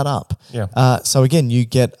amps that up. Yeah. So again, you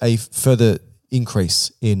get a further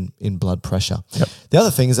increase in blood pressure. Yep. The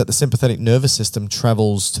other thing is that the sympathetic nervous system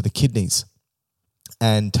travels to the kidneys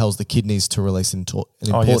and tells the kidneys to release an important,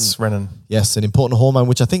 renin. Yes, an important hormone,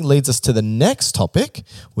 which I think leads us to the next topic,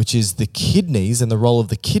 which is the kidneys and the role of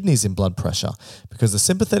the kidneys in blood pressure. Because the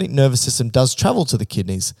sympathetic nervous system does travel to the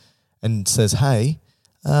kidneys and says, hey,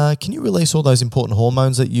 can you release all those important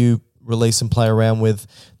hormones that you release and play around with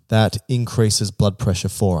that increases blood pressure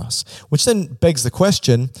for us? Which then begs the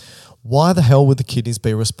question, why the hell would the kidneys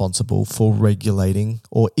be responsible for regulating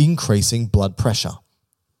or increasing blood pressure?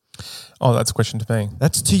 Oh, that's a question to me.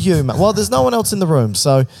 That's to you, Matt. Well, there's no one else in the room,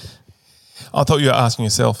 so... I thought you were asking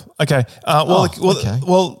yourself. Okay. Okay.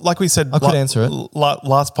 Well, like we said... I could answer it.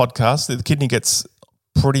 Last podcast, the kidney gets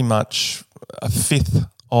pretty much a fifth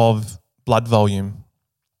of blood volume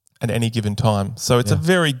at any given time. So it's a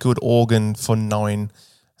very good organ for knowing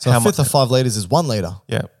So a fifth of 5 litres is 1 litre.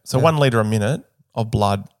 Yeah. So 1 litre a minute of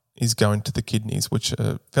blood is going to the kidneys, which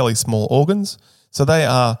are fairly small organs. So they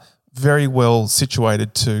are very well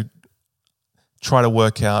situated to try to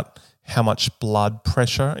work out how much blood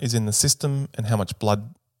pressure is in the system and how much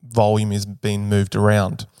blood volume is being moved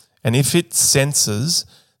around. And if it senses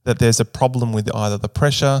that there's a problem with either the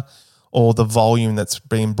pressure or the volume that's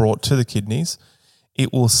being brought to the kidneys,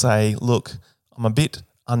 it will say, look, I'm a bit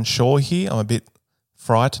unsure here. I'm a bit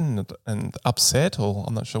frightened and upset, or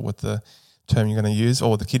I'm not sure what the term you're going to use,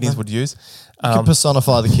 or the kidneys would use. You can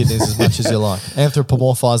personify the kidneys as much as you like.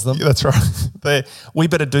 Anthropomorphize them. Yeah, that's right. We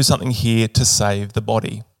better do something here to save the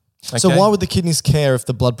body. Okay? So why would the kidneys care if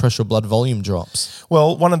the blood pressure or blood volume drops?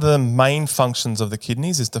 Well, one of the main functions of the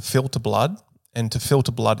kidneys is to filter blood, and to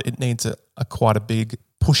filter blood, it needs quite a big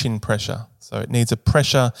push-in pressure. So it needs a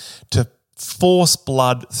pressure to force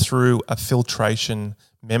blood through a filtration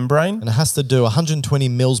membrane. And it has to do 120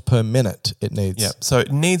 mils per minute it needs. Yeah. So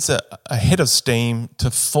it needs a head of steam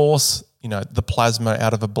to force, the plasma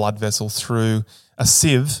out of a blood vessel through a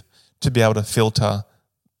sieve to be able to filter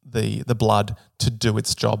the blood to do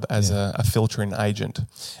its job as a filtering agent.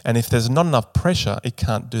 And if there's not enough pressure, it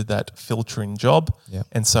can't do that filtering job. Yeah.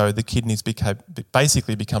 And so the kidneys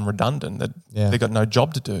basically become redundant, that they've got no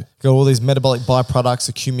job to do. Got all these metabolic byproducts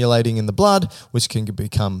accumulating in the blood, which can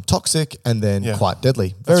become toxic and then quite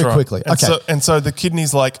deadly very quickly. And so the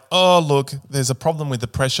kidney's like, oh, look, there's a problem with the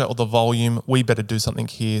pressure or the volume. We better do something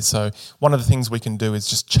here. So one of the things we can do is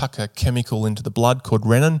just chuck a chemical into the blood called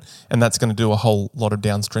renin, and that's going to do a whole lot of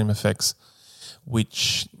downstream effects,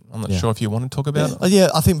 which I'm not sure if you want to talk about. Yeah,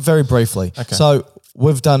 I think very briefly. Okay. So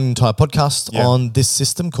we've done an entire podcast on this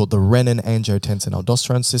system called the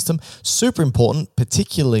renin-angiotensin-aldosterone system. Super important,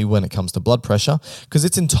 particularly when it comes to blood pressure, because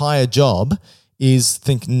its entire job is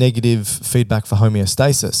think negative feedback for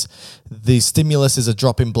homeostasis. The stimulus is a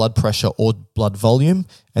drop in blood pressure or blood volume,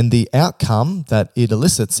 and the outcome that it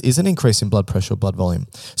elicits is an increase in blood pressure or blood volume.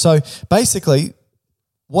 So basically,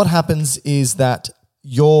 what happens is that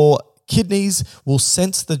your kidneys will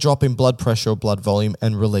sense the drop in blood pressure or blood volume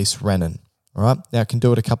and release renin. All right. Now, it can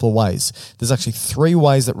do it a couple of ways. There's actually 3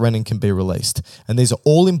 ways that renin can be released, and these are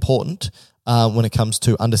all important when it comes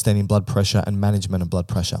to understanding blood pressure and management of blood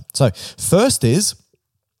pressure. So first is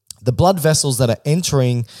the blood vessels that are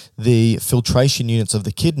entering the filtration units of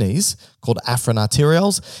the kidneys, called afferent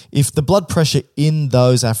arterioles. If the blood pressure in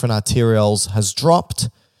those afferent arterioles has dropped,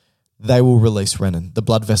 they will release renin. The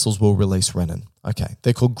blood vessels will release renin. Okay.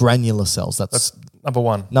 They're called granular cells. That's number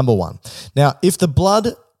one. Number one. Now, if the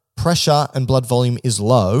blood pressure and blood volume is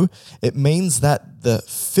low, it means that the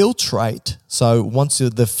filtrate, so once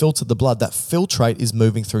they've filtered the blood, that filtrate is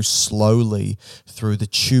moving through slowly through the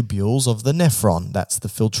tubules of the nephron. That's the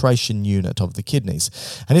filtration unit of the kidneys.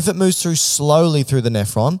 And if it moves through slowly through the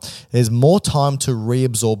nephron, there's more time to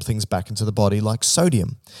reabsorb things back into the body like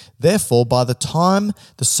sodium. Therefore, by the time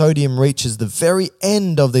the sodium reaches the very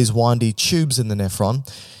end of these windy tubes in the nephron,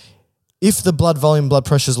 if the blood volume, blood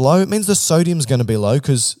pressure is low, it means the sodium's going to be low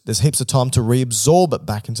because there's heaps of time to reabsorb it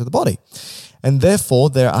back into the body. And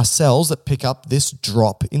therefore, there are cells that pick up this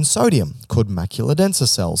drop in sodium called macular denser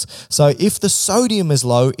cells. So if the sodium is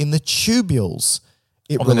low in the tubules,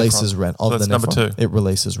 it releases renin. So that's number 2. It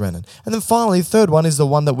releases renin. And then finally, the third one is the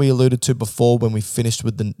one that we alluded to before when we finished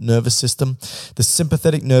with the nervous system. The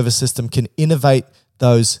sympathetic nervous system can innervate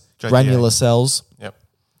those granular cells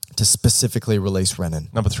to specifically release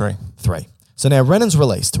renin. Number 3. So now renin's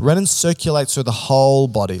released. Renin circulates through the whole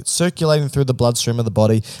body. It's circulating through the bloodstream of the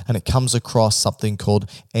body, and it comes across something called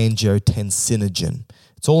angiotensinogen.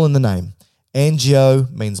 It's all in the name.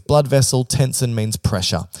 Angio means blood vessel, tensin means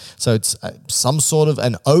pressure. So it's some sort of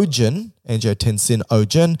an ogen,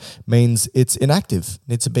 angiotensinogen, means it's inactive,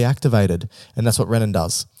 needs to be activated. And that's what renin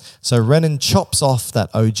does. So renin chops off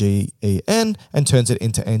that OGEN and turns it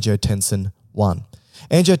into angiotensin 1.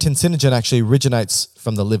 Angiotensinogen actually originates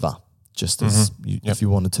from the liver, just as if you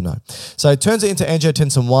wanted to know. So it turns it into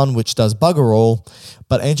angiotensin 1, which does bugger all,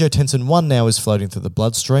 but angiotensin 1 now is floating through the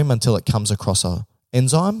bloodstream until it comes across an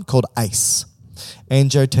enzyme called ACE,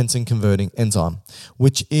 angiotensin converting enzyme,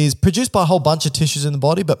 which is produced by a whole bunch of tissues in the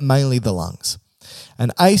body, but mainly the lungs.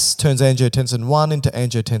 And ACE turns angiotensin 1 into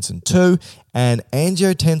angiotensin 2, and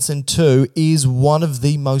angiotensin 2 is one of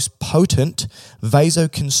the most potent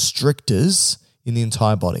vasoconstrictors in the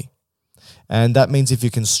entire body. And that means if you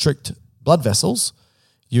constrict blood vessels,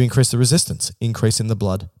 you increase the resistance, increase in the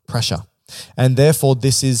blood pressure. And therefore,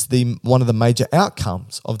 this is one of the major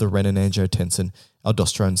outcomes of the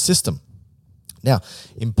renin-angiotensin-aldosterone system. Now,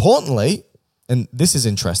 importantly, and this is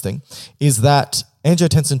interesting, is that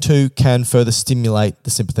angiotensin 2 can further stimulate the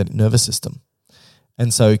sympathetic nervous system.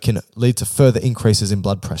 And so it can lead to further increases in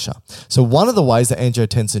blood pressure. So one of the ways that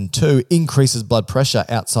angiotensin 2 increases blood pressure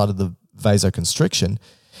outside of the vasoconstriction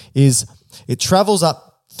is it travels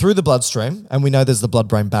up through the bloodstream, and we know there's the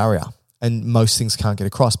blood-brain barrier and most things can't get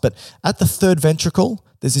across. But at the third ventricle,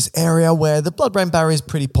 there's this area where the blood-brain barrier is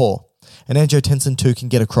pretty poor, and angiotensin 2 can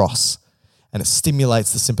get across, and it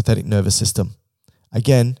stimulates the sympathetic nervous system.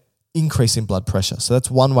 Again, increasing blood pressure. So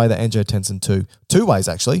that's one way that angiotensin 2, 2 ways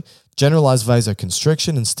actually, generalized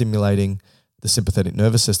vasoconstriction and stimulating the sympathetic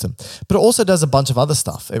nervous system. But it also does a bunch of other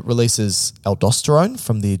stuff. It releases aldosterone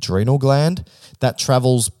from the adrenal gland that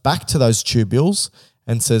travels back to those tubules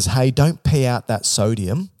and says, hey, don't pee out that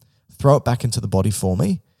sodium. Throw it back into the body for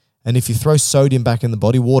me. And if you throw sodium back in the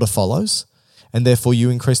body, water follows, and therefore you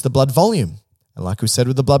increase the blood volume. And like we said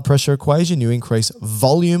with the blood pressure equation, you increase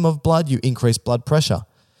volume of blood, you increase blood pressure.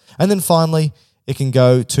 And then finally, it can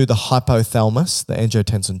go to the hypothalamus, the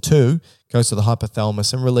angiotensin II, goes to the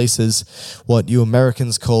hypothalamus and releases what you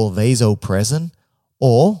Americans call vasopressin,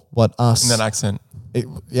 or what us... In that accent.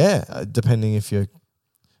 Depending if you're...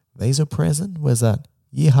 Vasopressin? Where's that?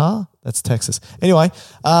 Yeehaw? That's Texas. Anyway.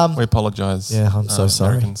 We apologise. Yeah, I'm so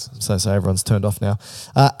sorry. Americans. I'm so sorry. Everyone's turned off now.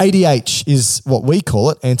 ADH is what we call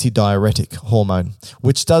it, antidiuretic hormone,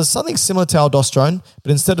 which does something similar to aldosterone,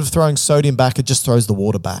 but instead of throwing sodium back, it just throws the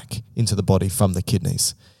water back into the body from the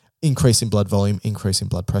kidneys, increasing blood volume, increasing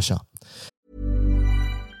blood pressure.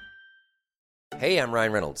 Hey, I'm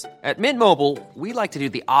Ryan Reynolds. At Mint Mobile, we like to do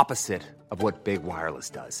the opposite of what Big Wireless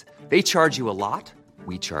does. They charge you a lot.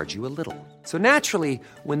 We charge you a little. So naturally,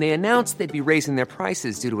 when they announced they'd be raising their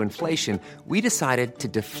prices due to inflation, we decided to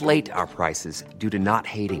deflate our prices due to not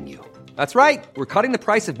hating you. That's right. We're cutting the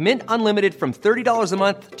price of Mint Unlimited from $30 a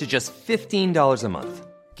month to just $15 a month.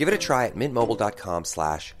 Give it a try at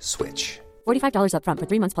mintmobile.com/switch. $45 up front for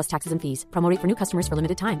 3 months plus taxes and fees. Promo rate for new customers for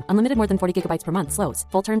limited time. Unlimited more than 40 gigabytes per month slows.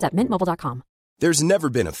 Full terms at mintmobile.com. There's never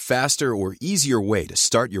been a faster or easier way to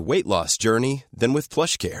start your weight loss journey than with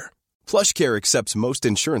PlushCare. PlushCare accepts most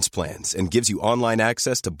insurance plans and gives you online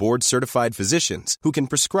access to board-certified physicians who can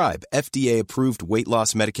prescribe FDA-approved weight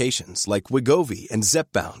loss medications like Wegovy and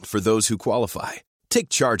Zepbound for those who qualify. Take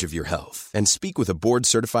charge of your health and speak with a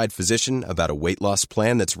board-certified physician about a weight loss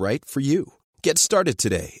plan that's right for you. Get started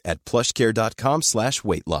today at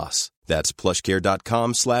plushcare.com/weight loss. That's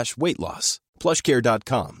plushcare.com/weight loss.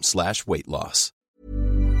 plushcare.com/weight loss.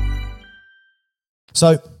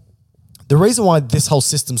 So the reason why this whole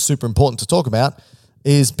system's super important to talk about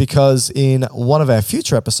is because in one of our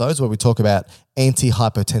future episodes where we talk about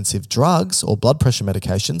antihypertensive drugs or blood pressure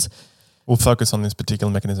medications, we'll focus on this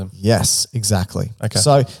particular mechanism. Yes, exactly. Okay.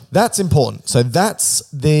 So that's important. So that's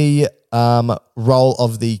the role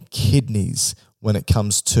of the kidneys when it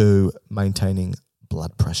comes to maintaining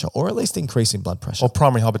blood pressure, or at least increasing blood pressure. Or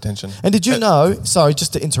primary hypertension. And did you know, sorry,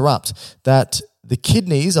 just to interrupt, that the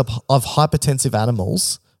kidneys of hypertensive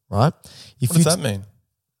animals, right? What does that mean?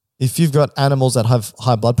 If you've got animals that have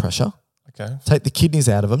high blood pressure, Okay. take the kidneys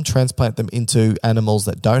out of them, transplant them into animals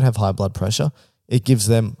that don't have high blood pressure, it gives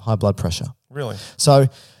them high blood pressure. Really? So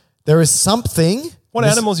there is something... What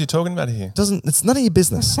animals are you talking about here? It's none of your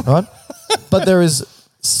business, right? But there is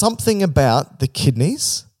something about the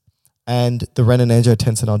kidneys and the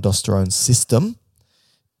renin-angiotensin-aldosterone system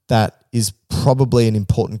that is probably an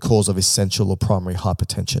important cause of essential or primary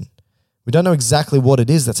hypertension. We don't know exactly what it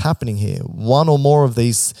is that's happening here. One or more of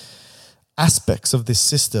these aspects of this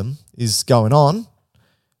system is going on,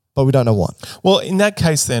 but we don't know what. Well, in that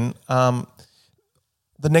case then,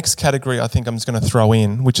 the next category I think I'm just going to throw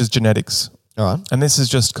in, which is genetics. All right. And this is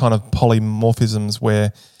just kind of polymorphisms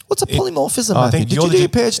where... What's a polymorphism, I Matthew? think Did you do your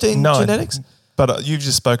PhD in genetics? But you've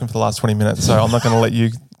just spoken for the last 20 minutes, so I'm not going to let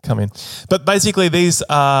you come in. But basically, these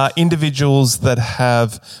are individuals that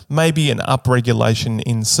have maybe an upregulation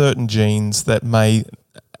in certain genes that may,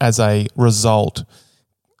 as a result,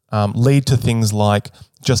 lead to things like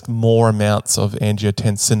just more amounts of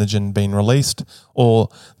angiotensinogen being released, or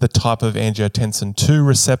the type of angiotensin II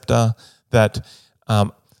receptor that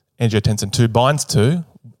angiotensin II binds to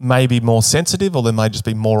may be more sensitive, or there may just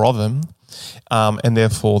be more of them, and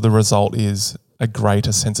therefore the result is a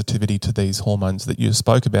greater sensitivity to these hormones that you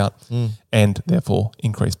spoke about, and therefore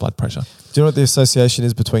increased blood pressure. Do you know what the association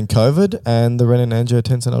is between COVID and the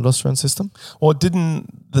renin-angiotensin-aldosterone system? Or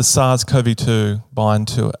didn't the SARS-CoV-2 bind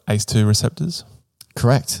to ACE2 receptors?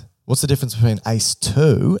 Correct. What's the difference between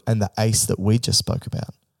ACE2 and the ACE that we just spoke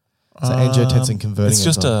about? So angiotensin converting It's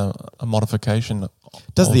just enzyme. a modification.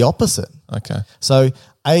 Does the opposite. Okay. So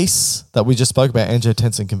ACE that we just spoke about,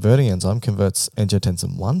 angiotensin converting enzyme, converts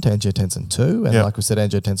angiotensin 1 to angiotensin 2. And like we said,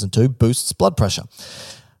 angiotensin 2 boosts blood pressure.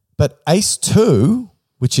 But ACE2,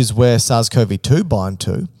 which is where SARS-CoV-2 bind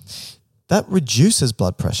to, that reduces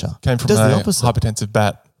blood pressure. Came from does a the opposite. hypertensive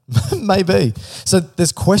bat. Maybe. So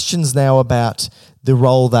there's questions now about the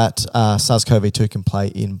role that SARS-CoV-2 can play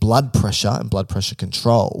in blood pressure and blood pressure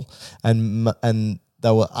control. And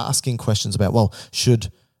they were asking questions about, well,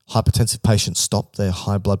 should hypertensive patients stop their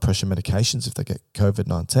high blood pressure medications if they get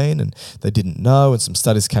COVID-19? And they didn't know, and some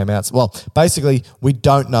studies came out. Well, basically, we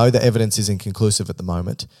don't know. The evidence is inconclusive at the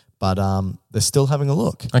moment, but they're still having a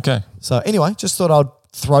look. Okay. So anyway, just thought I'd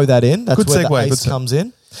throw that in. That's Good where segue, the good ACE segue. comes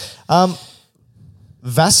in.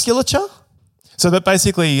 Vasculature. So that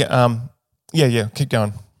basically, keep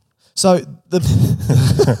going. So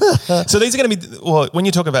So these are going to be, well, when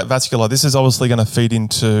you talk about vascular, this is obviously going to feed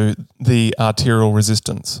into the arterial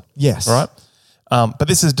resistance. yes, Right? But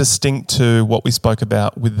this is distinct to what we spoke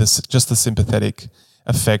about with just the sympathetic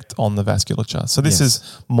effect on the vasculature. So this Yes.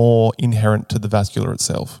 is more inherent to the vascular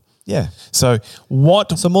itself. Yeah. So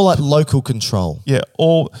So more like local control. yeah,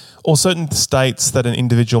 or certain states that an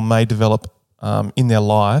individual may develop in their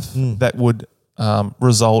life that would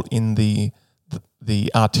result in the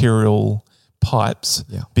arterial pipes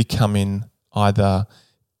Yeah. becoming either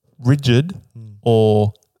rigid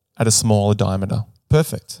or at a smaller diameter.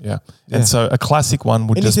 Perfect. Yeah. Yeah. And so a classic one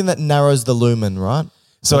would Anything that narrows the lumen, right?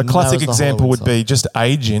 So a That classic narrows the example hollow would inside. be just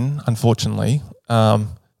aging, unfortunately.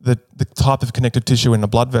 The type of connective tissue in a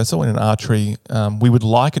blood vessel, in an artery, we would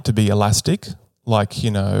like it to be elastic, like,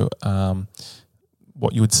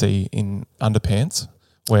 what you would see in underpants,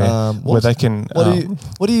 where they can...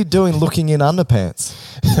 What are you doing looking in underpants?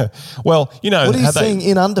 well, you know... What are you how seeing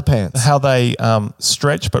in underpants? How they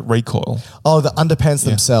stretch but recoil. Oh, the underpants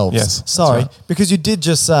themselves. Yes, that's Sorry, right. because you did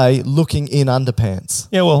just say looking in underpants.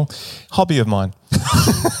 Yeah, well, hobby of mine.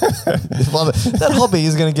 That hobby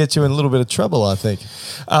is going to get you in a little bit of trouble, I think.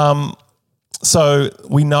 So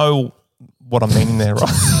we know what I'm meaning there, right?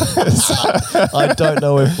 I don't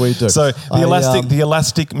know if we do. So the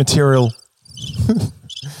elastic material...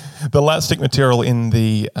 the elastic material in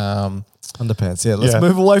the underpants. Yeah, let's Yeah.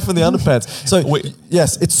 move away from the underpants. So We-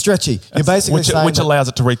 yes, it's stretchy. You're basically which saying that- allows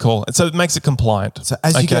it to recoil. So it makes it compliant. so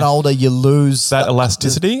as you Okay? get older, you lose that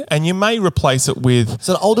elasticity, and you may replace it with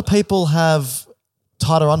So older people have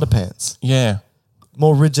tighter underpants,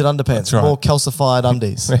 more rigid underpants, That's right. more calcified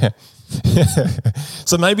undies.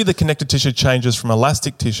 So maybe the connective tissue changes from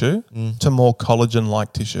elastic tissue to more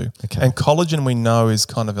collagen-like tissue. Okay. And collagen we know is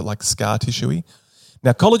kind of like scar tissue-y.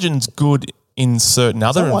 Now collagen's good in certain Is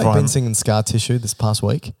other that why you've been environments. singing Scar Tissue this past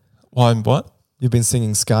week? Why what? You've been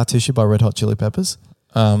singing Scar Tissue by Red Hot Chili Peppers?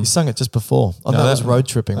 You sung it just before. Oh, no, that that- was road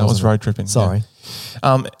tripping. that was wasn't it? road tripping, Sorry.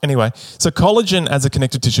 Anyway, so collagen as a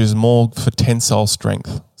connective tissue is more for tensile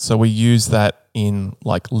strength. So we use that in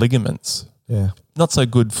like ligaments. Yeah. Not so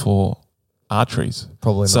good for arteries.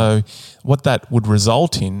 Probably not. So what that would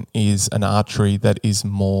result in is an artery that is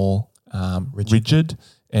more rigid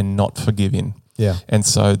and not forgiving. Yeah. And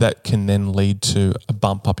so that can then lead to a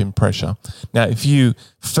bump up in pressure. Now, if you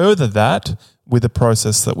further that with a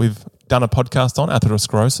process that we've done a podcast on,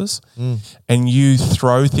 atherosclerosis, and you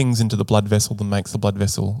throw things into the blood vessel that makes the blood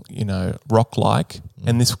vessel, rock-like,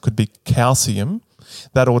 and this could be calcium,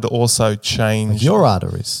 that would also change... Your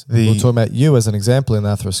arteries. The- We're talking about you as an example in the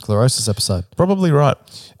atherosclerosis episode. Probably right.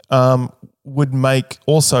 Would make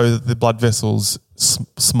also the blood vessels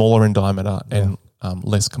smaller in diameter and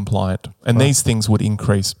less compliant. And these things would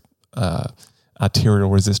increase arterial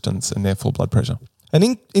resistance and therefore blood pressure.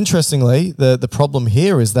 And interestingly, the problem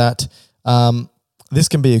here is that this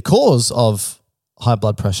can be a cause of high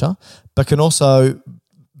blood pressure, but can also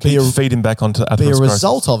be a feeding back onto be a atherosclerosis.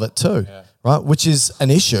 result of it too, right? Which is an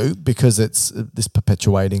issue because it's this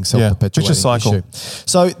perpetuating, self-perpetuating vicious cycle. issue.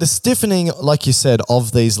 So the stiffening, like you said,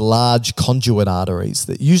 of these large conduit arteries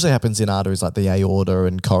that usually happens in arteries like the aorta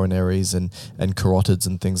and coronaries and carotids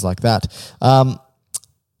and things like that.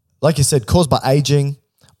 Like you said, caused by aging,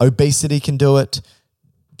 obesity can do it,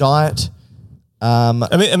 diet. And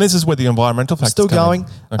this is where the environmental factors Still come going,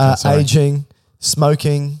 in. Okay, sorry. aging,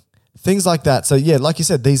 smoking, things like that. So yeah, like you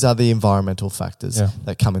said, these are the environmental factors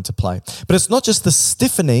that come into play. But it's not just the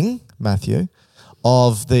stiffening, Matthew,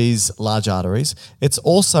 of these large arteries. It's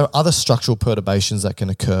also other structural perturbations that can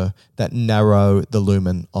occur that narrow the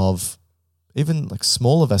lumen of even like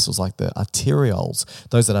smaller vessels like the arterioles,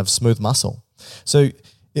 those that have smooth muscle. So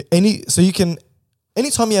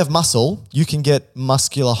anytime you have muscle, you can get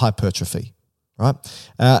muscular hypertrophy, right?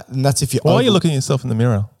 And that's if you... Why are you looking at yourself in the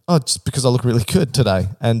mirror? Oh, just because I look really good today.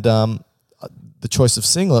 And the choice of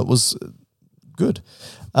singlet was good.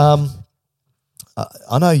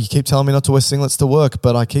 I know you keep telling me not to wear singlets to work,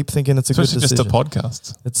 but I keep thinking it's a good Especially decision. just a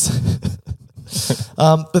podcast. It's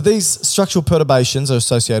but these structural perturbations are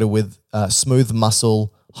associated with smooth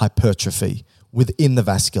muscle hypertrophy within the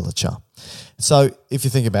vasculature. So if you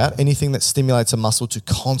think about anything that stimulates a muscle to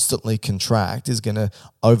constantly contract is going to,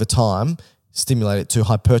 over time, stimulate it to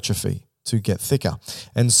hypertrophy, to get thicker.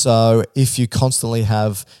 And so if you constantly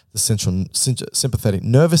have the central sympathetic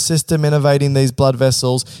nervous system innervating these blood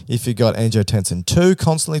vessels, if you've got angiotensin II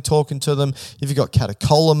constantly talking to them, if you've got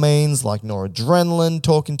catecholamines like noradrenaline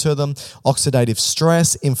talking to them, oxidative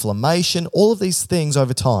stress, inflammation, all of these things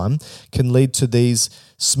over time can lead to the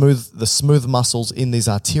smooth muscles in these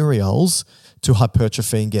arterioles to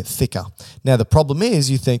hypertrophy and get thicker. Now, the problem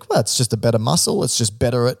is you think, well, it's just a better muscle. It's just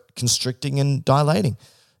better at constricting and dilating.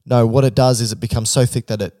 No, what it does is it becomes so thick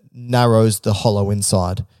that it narrows the hollow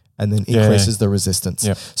inside and then increases the resistance.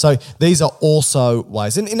 Yep. So these are also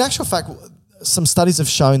ways. And in actual fact, some studies have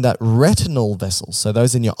shown that retinal vessels, so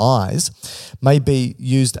those in your eyes, may be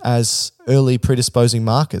used as early predisposing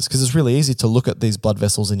markers because it's really easy to look at these blood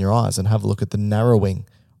vessels in your eyes and have a look at the narrowing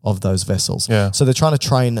of those vessels. Yeah. So they're trying to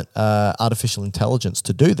train artificial intelligence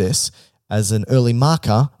to do this as an early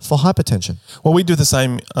marker for hypertension. Well, we do the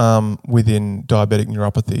same within diabetic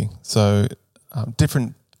neuropathy. So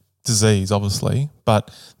different disease, obviously, but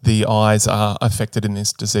the eyes are affected in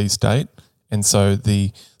this disease state. And so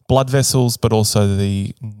the blood vessels, but also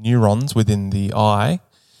the neurons within the eye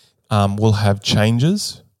will have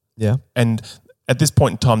changes. Yeah. And at this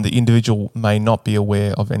point in time, the individual may not be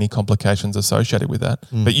aware of any complications associated with that,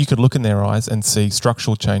 but you could look in their eyes and see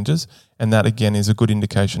structural changes. And that, again, is a good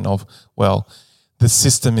indication of, well, the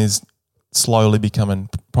system is slowly becoming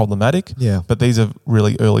problematic. Yeah. But these are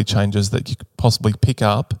really early changes that you could possibly pick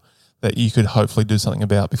up that you could hopefully do something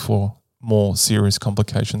about before more serious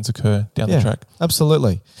complications occur down the track.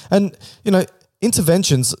 Absolutely. And,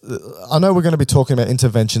 interventions, I know we're going to be talking about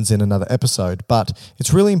interventions in another episode, but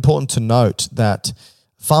it's really important to note that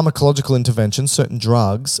pharmacological interventions, certain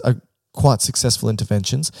drugs, are quite successful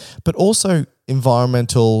interventions, but also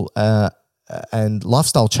environmental and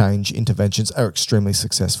lifestyle change interventions are extremely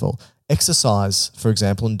successful. Exercise, for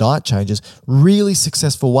example, and diet changes, really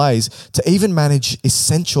successful ways to even manage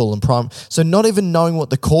essential and prime. So not even knowing what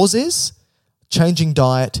the cause is, changing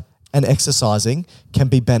diet and exercising can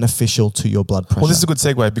be beneficial to your blood pressure. Well, this is a good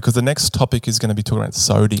segue because the next topic is going to be talking about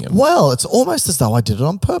sodium. Well, it's almost as though I did it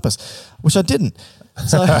on purpose, which I didn't.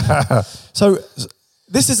 So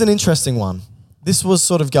this is an interesting one. This was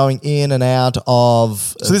sort of going in and out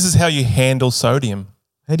of... So this is how you handle sodium.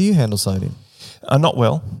 How do you handle sodium? Not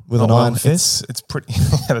well. With an iron fist? It's pretty...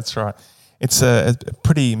 Yeah, that's right. It's a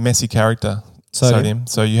pretty messy character, sodium.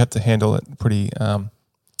 So you have to handle it pretty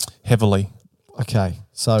heavily. Okay,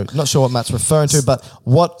 so not sure what Matt's referring to, but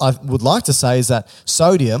what I would like to say is that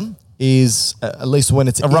sodium is, at least when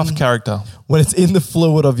it's rough character. When it's in the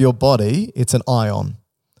fluid of your body, it's an ion,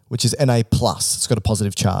 which is Na+. It's got a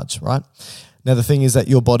positive charge, right? Now, the thing is that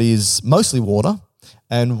your body is mostly water,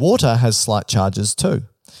 and water has slight charges too.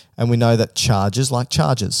 And we know that charges like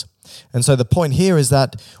charges. And so the point here is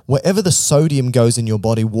that wherever the sodium goes in your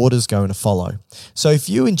body, water's going to follow. So if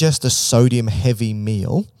you ingest a sodium-heavy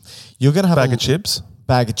meal, you're going to have bag of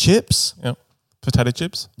chips. Yep. Potato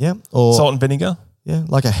chips. Yeah. Or salt and vinegar. Yeah,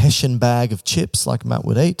 like a Hessian bag of chips like Matt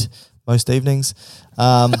would eat most evenings.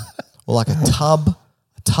 Or like a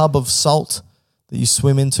tub of salt that you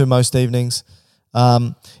swim into most evenings.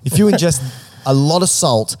 If you ingest a lot of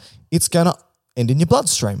salt, it's going to end in your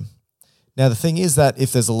bloodstream. Now, the thing is that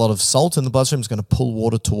if there's a lot of salt in the bloodstream, it's going to pull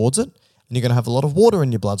water towards it, and you're going to have a lot of water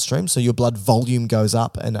in your bloodstream, so your blood volume goes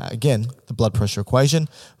up. And again, the blood pressure equation,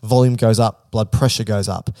 volume goes up, blood pressure goes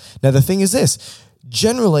up. Now, the thing is this.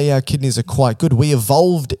 Generally, our kidneys are quite good. We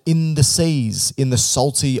evolved in the seas, in the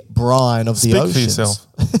salty brine of the oceans. Speak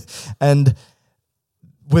for yourself. And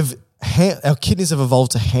our kidneys have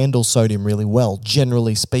evolved to handle sodium really well,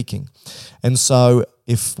 generally speaking. And so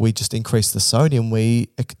if we just increase the sodium, we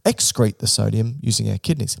excrete the sodium using our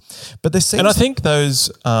kidneys. But and I think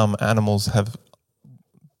those animals have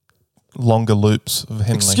longer loops of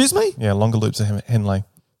Henle. Excuse me? Yeah, longer loops of Henle.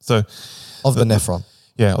 So of the nephron.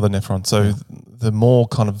 Yeah, of the nephron. So the more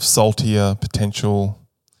kind of saltier potential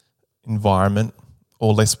environment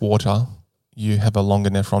or less water, you have a longer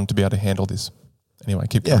nephron to be able to handle this. Anyway,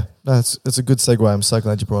 keep going. Yeah, it's a good segue. I'm so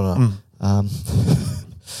glad you brought it up.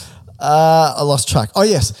 I lost track. Oh,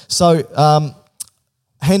 yes. So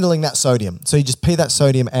handling that sodium. So you just pee that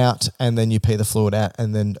sodium out and then you pee the fluid out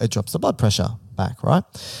and then it drops the blood pressure back, right?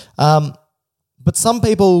 But some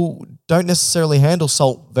people don't necessarily handle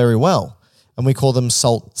salt very well, and we call them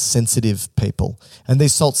salt-sensitive people. And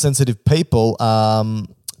these salt-sensitive people,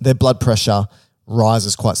 their blood pressure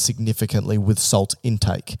rises quite significantly with salt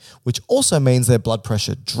intake, which also means their blood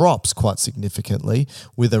pressure drops quite significantly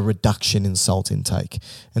with a reduction in salt intake.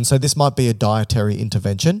 And so this might be a dietary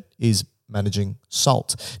intervention, is managing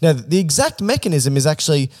salt. Now, the exact mechanism is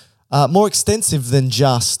actually more extensive than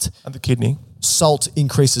just... At the kidney. salt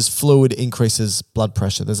increases fluid, increases blood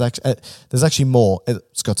pressure. There's actually more.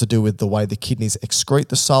 It's got to do with the way the kidneys excrete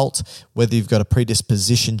the salt, whether you've got a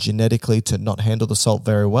predisposition genetically to not handle the salt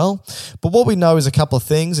very well. But what we know is a couple of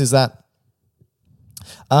things is that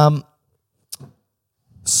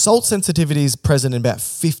salt sensitivity is present in about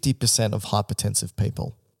 50% of hypertensive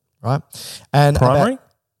people, right? And Primary?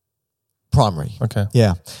 Primary. Okay.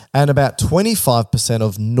 Yeah. And about 25%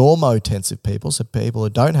 of normotensive people, so people who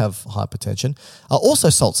don't have hypertension, are also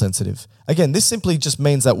salt sensitive. Again, this simply just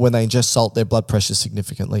means that when they ingest salt, their blood pressure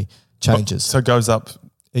significantly changes. So it goes up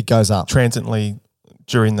It goes up. transiently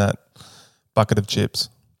during that bucket of chips.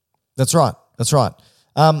 That's right. That's right.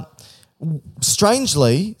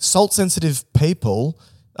 Strangely, salt sensitive people,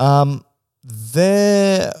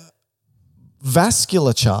 their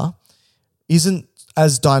vasculature isn't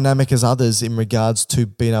as dynamic as others in regards to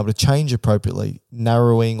being able to change appropriately,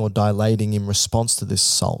 narrowing or dilating in response to this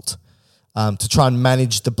salt, to try and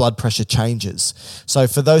manage the blood pressure changes. So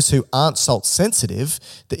for those who aren't salt sensitive,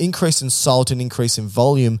 the increase in salt and increase in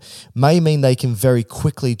volume may mean they can very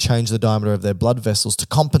quickly change the diameter of their blood vessels to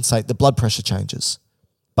compensate the blood pressure changes.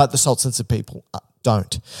 But the salt sensitive people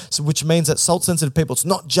don't. So which means that salt sensitive people, it's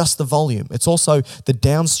not just the volume, it's also the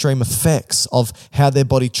downstream effects of how their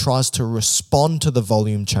body tries to respond to the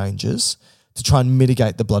volume changes to try and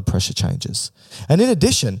mitigate the blood pressure changes. And in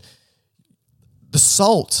addition, the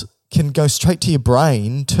salt can go straight to your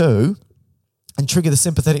brain too and trigger the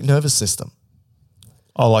sympathetic nervous system.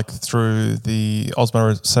 Oh, like through the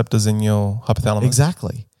osmoreceptors in your hypothalamus?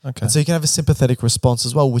 Exactly. Okay. And so you can have a sympathetic response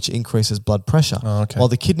as well, which increases blood pressure. Oh, okay. While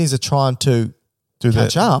the kidneys are trying to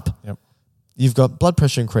catch up, Yep. you've got blood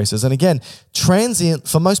pressure increases. And again, transient,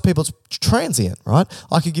 for most people, it's transient, right?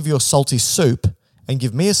 I could give you a salty soup and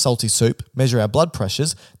give me a salty soup, measure our blood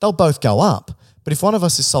pressures, they'll both go up. But if one of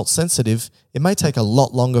us is salt sensitive, it may take a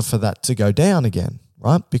lot longer for that to go down again,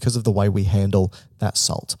 right? Because of the way we handle that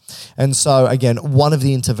salt. And so again, one of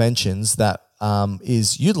the interventions that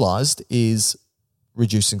is utilized is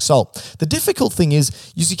reducing salt. The difficult thing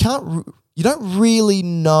is you don't really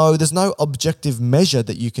know, there's no objective measure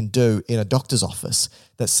that you can do in a doctor's office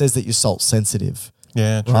that says that you're salt sensitive.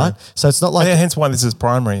 Yeah, true. Right? So it's not like... Yeah, hence why this is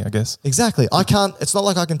primary, I guess. Exactly. It's not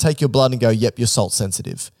like I can take your blood and go, yep, you're salt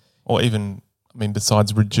sensitive. Or even,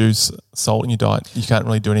 besides reduce salt in your diet, you can't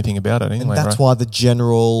really do anything about it anyway, And that's right? why the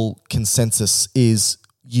general consensus is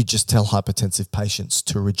you just tell hypertensive patients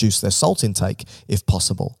to reduce their salt intake if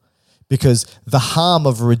possible. Because the harm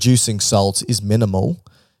of reducing salt is minimal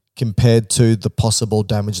compared to the possible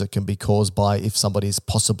damage that can be caused by if somebody is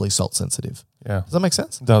possibly salt sensitive. Yeah. Does that make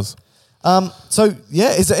sense? It does. So,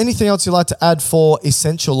 is there anything else you'd like to add for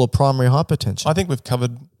essential or primary hypertension? I think we've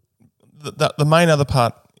covered the main other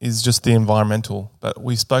part is just the environmental, but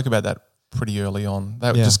we spoke about that pretty early on.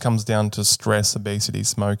 That just comes down to stress, obesity,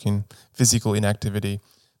 smoking, physical inactivity,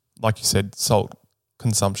 like you said, salt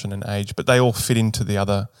consumption and age, but they all fit into the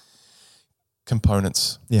other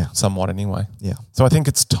components somewhat anyway. Yeah. So I think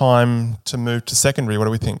it's time to move to secondary. What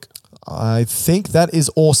do we think? I think that is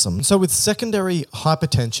awesome. So with secondary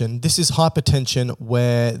hypertension, this is hypertension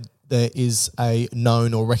where there is a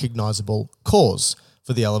known or recognizable cause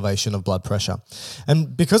for the elevation of blood pressure.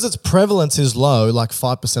 And because its prevalence is low, like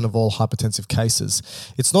 5% of all hypertensive cases,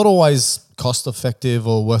 it's not always cost effective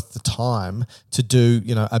or worth the time to do,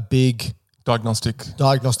 a big diagnostic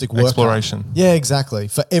workup. Exploration. Yeah, exactly.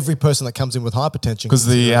 For every person that comes in with hypertension. Because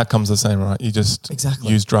the outcome's the same, right? You just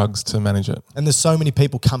use drugs to manage it. And there's so many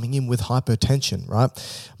people coming in with hypertension, right?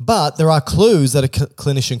 But there are clues that a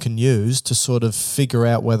clinician can use to sort of figure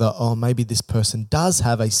out whether, maybe this person does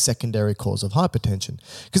have a secondary cause of hypertension.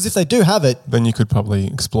 Because if they do have it... Then you could probably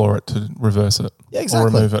explore it to reverse it. Yeah, exactly.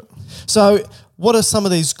 Or remove it. So what are some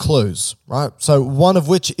of these clues, right? So one of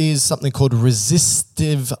which is something called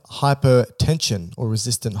resistive hypertension or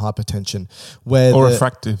resistant hypertension. Or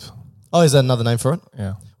refractive. Oh, is that another name for it?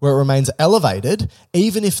 Yeah. Where it remains elevated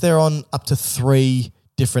even if they're on up to 3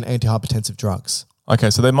 different antihypertensive drugs. Okay,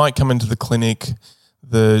 so they might come into the clinic,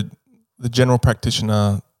 the general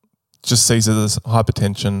practitioner just sees it as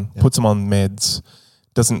hypertension, puts them on meds,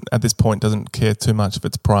 at this point doesn't care too much if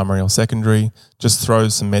it's primary or secondary, just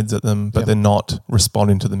throws some meds at them, but they're not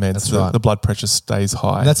responding to the meds. That's right. The blood pressure stays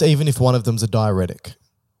high. And that's even if one of them's a diuretic.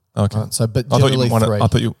 Okay. Right? So, but generally I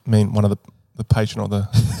thought you mean one of the patient or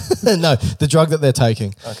the... No, the drug that they're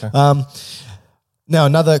taking. Okay. Now,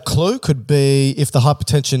 another clue could be if the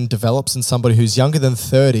hypertension develops in somebody who's younger than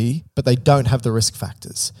 30, but they don't have the risk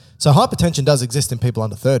factors. So hypertension does exist in people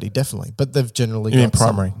under 30, definitely, but they've generally got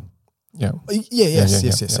primary. Yeah.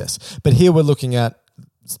 Yes. But here we're looking at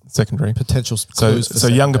secondary potential clues. So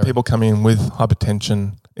younger people come in with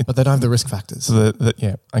hypertension But they don't have the risk factors. So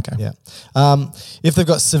okay. Yeah. If they've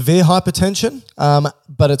got severe hypertension,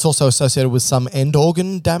 but it's also associated with some end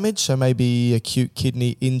organ damage, so maybe acute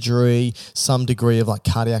kidney injury, some degree of like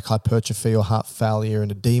cardiac hypertrophy or heart failure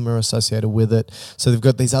and edema associated with it. So they've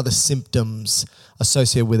got these other symptoms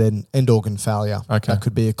associated with an end organ failure. Okay. That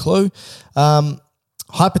could be a clue.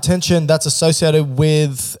 Hypertension, that's associated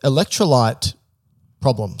with electrolyte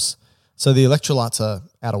problems. So the electrolytes are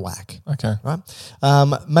out of whack. Okay. Right?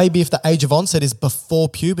 Maybe if the age of onset is before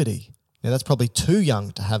puberty. Now, that's probably too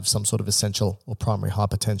young to have some sort of essential or primary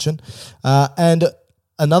hypertension. And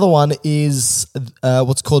another one is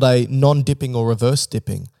what's called a non-dipping or reverse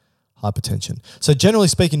dipping hypertension. So generally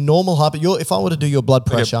speaking, normal if I were to do your blood They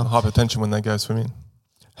get pressure. hypertension when they go swimming.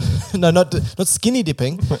 No, not skinny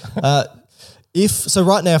dipping.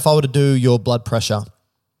 Right now, if I were to do your blood pressure,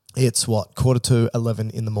 it's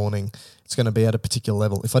 11:45 in the morning. It's going to be at a particular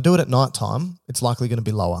level. If I do it at nighttime, it's likely going to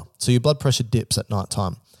be lower. So your blood pressure dips at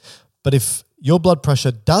nighttime. But if your blood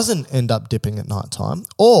pressure doesn't end up dipping at nighttime,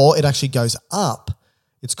 or it actually goes up,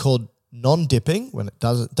 it's called non-dipping when it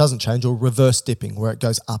doesn't change, or reverse dipping where it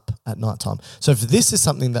goes up at nighttime. So if this is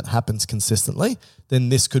something that happens consistently, then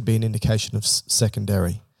this could be an indication of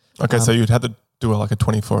secondary. Okay, so you'd have to do a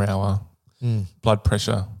 24-hour blood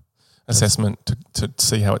pressure assessment to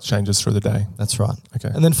see how it changes through the day. That's right. Okay.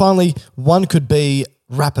 And then finally, one could be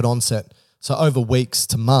rapid onset. So over weeks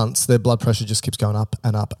to months, their blood pressure just keeps going up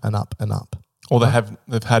and up and up and up. Or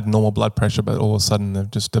they've had normal blood pressure, but all of a sudden they've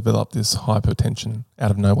just developed this hypertension out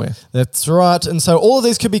of nowhere. That's right. And so all of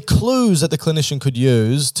these could be clues that the clinician could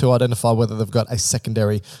use to identify whether they've got a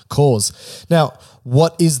secondary cause. Now,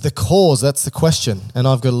 what is the cause? That's the question. And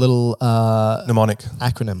I've got a little Mnemonic.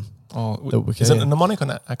 acronym. Oh, is it a mnemonic or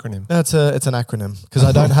an acronym? No, it's an acronym because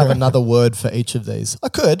I don't have another word for each of these. I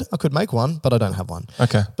could make one, but I don't have one.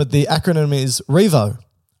 Okay. But the acronym is REVO,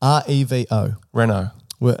 R-E-V-O. Renault.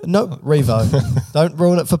 No, Revo. Don't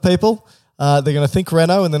ruin it for people. They're going to think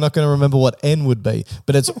Renault and they're not going to remember what N would be.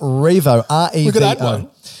 But it's Revo, R-E-V-O. We could add one.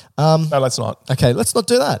 No, let's not. Okay, let's not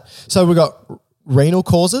do that. So we've got renal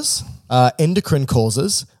causes, endocrine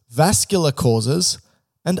causes, vascular causes,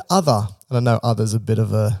 and other. And I know other's a bit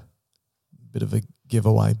of a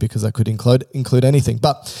giveaway because that could include anything.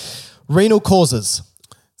 But renal causes.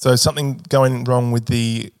 So something going wrong with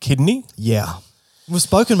the kidney? Yeah. We've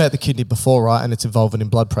spoken about the kidney before, right? And its involvement in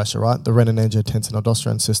blood pressure, right? The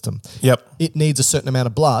renin-angiotensin-aldosterone system. Yep. It needs a certain amount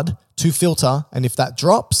of blood to filter. And if that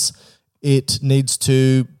drops, it needs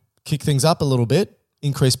to kick things up a little bit,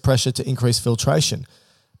 increase pressure to increase filtration.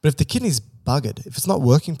 But if the kidney's buggered, if it's not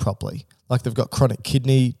working properly, like they've got chronic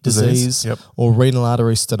kidney disease Yep. or renal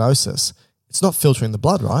artery stenosis, it's not filtering the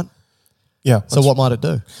blood, right? Yeah. So what might it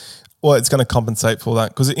do? Well, it's going to compensate for that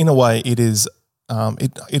because in a way it is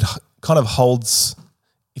it kind of holds.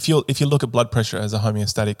 If you look at blood pressure as a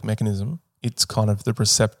homeostatic mechanism, it's kind of the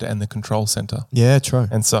receptor and the control center. Yeah, true.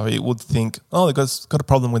 And so it would think, they've got a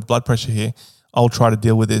problem with blood pressure here. I'll try to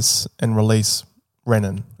deal with this and release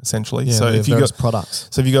renin essentially. Yeah, so if you got products,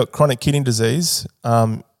 so if you got chronic kidney disease,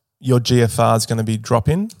 your GFR is going to be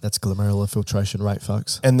dropping. That's glomerular filtration rate,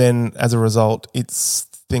 folks. And then as a result, it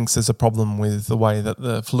thinks there's a problem with the way that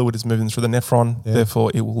the fluid is moving through the nephron. Yeah.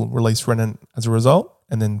 Therefore, it will release renin as a result,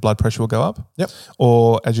 and then blood pressure will go up. Yep.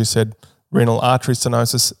 Or, as you said, renal artery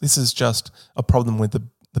stenosis. This is just a problem with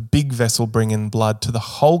the big vessel bringing blood to the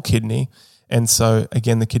whole kidney. And so,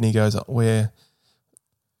 again, the kidney goes, we're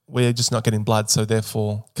just not getting blood, so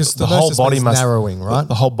therefore the whole body must narrowing, right?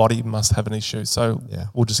 The whole body must have an issue. So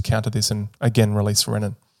we'll just counter this and again release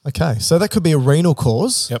renin. Okay, so that could be a renal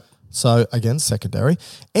cause. Yep. So again, secondary.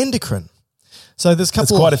 Endocrine. So there's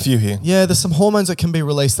quite a few here. Yeah, there's some hormones that can be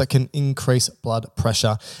released that can increase blood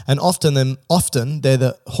pressure, and often they're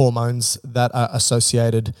the hormones that are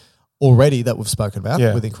associated already that we've spoken about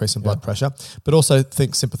with increasing blood pressure, but also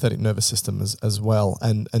think sympathetic nervous system as well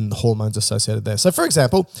and the hormones associated there. So for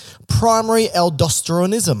example, primary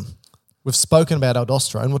aldosteronism. We've spoken about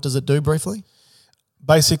aldosterone. What does it do briefly?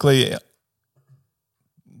 Basically,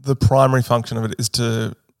 the primary function of it is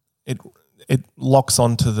it locks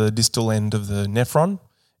onto the distal end of the nephron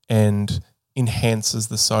and enhances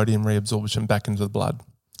the sodium reabsorption back into the blood.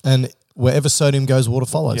 And wherever sodium goes, water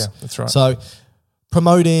follows. Yeah, that's right. So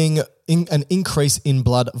promoting an increase in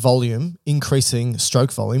blood volume, increasing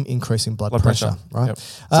stroke volume, increasing blood pressure, right? Yep.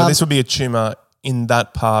 So this would be a tumour in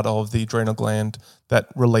that part of the adrenal gland that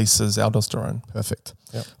releases aldosterone. Perfect.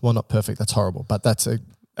 Yep. Well, not perfect. That's horrible, but and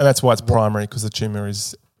that's why it's primary, because the tumour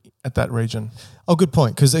is at that region. Oh, good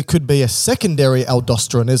point. Because it could be a secondary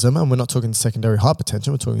aldosteronism, and we're not talking secondary hypertension.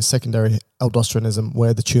 We're talking secondary aldosteronism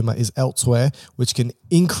where the tumor is elsewhere, which can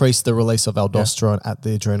increase the release of aldosterone at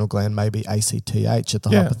the adrenal gland, maybe ACTH at the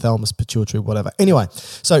hypothalamus, pituitary, whatever. Anyway,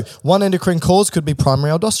 so one endocrine cause could be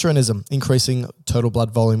primary aldosteronism, increasing total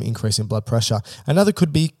blood volume, increasing blood pressure. Another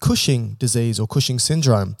could be Cushing disease or Cushing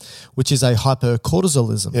syndrome, which is a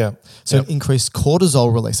hypercortisolism. Yeah. So an increased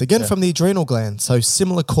cortisol release, again from the adrenal gland. So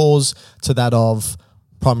similar cause to that of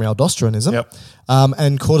primary aldosteronism. Yep.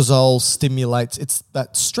 And cortisol stimulates, it's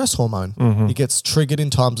that stress hormone. It gets triggered in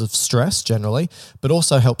times of stress generally, but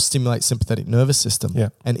also helps stimulate sympathetic nervous system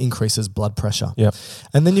and increases blood pressure. Yeah.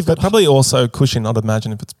 And then you've got probably also Cushing, I'd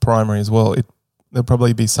imagine if it's primary as well, there'll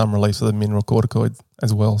probably be some release of the mineralocorticoids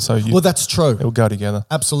as well. So well, that's true. It will go together.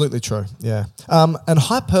 Absolutely true. Yeah. And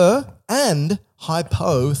hyper and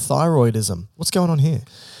hypothyroidism. What's going on here?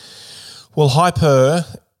 Well, hyper,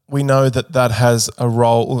 we know that has a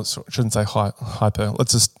role. Well, I shouldn't say hyper.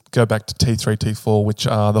 Let's just go back to T3, T4, which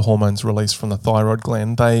are the hormones released from the thyroid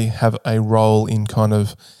gland. They have a role in kind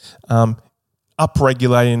of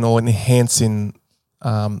upregulating or enhancing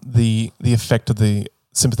the effect of the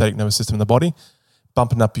sympathetic nervous system in the body,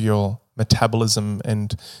 bumping up your metabolism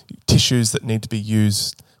and tissues that need to be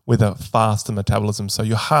used with a faster metabolism. So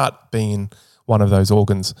your heart being one of those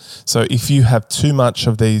organs. So if you have too much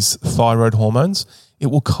of these thyroid hormones, it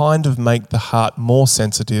will kind of make the heart more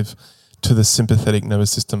sensitive to the sympathetic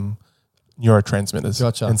nervous system neurotransmitters.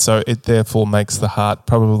 Gotcha. And so it therefore makes the heart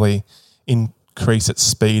probably increase its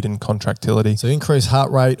speed and contractility. So increase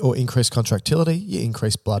heart rate or increase contractility, you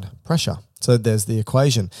increase blood pressure. So there's the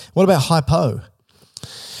equation. What about hypo?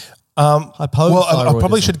 Well, I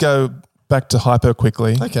probably should go back to hypo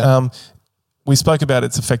quickly. Okay. We spoke about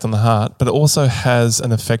its effect on the heart, but it also has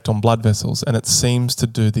an effect on blood vessels, and it seems to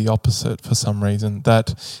do the opposite for some reason,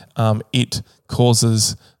 that it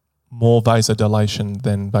causes more vasodilation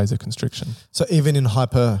than vasoconstriction. So even in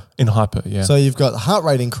hyper? In hyper, yeah. So you've got heart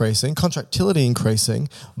rate increasing, contractility increasing,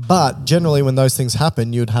 but generally when those things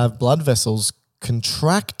happen, you'd have blood vessels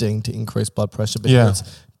contracting to increase blood pressure because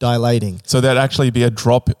it's dilating. So there'd actually be a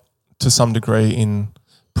drop to some degree in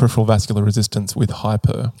peripheral vascular resistance with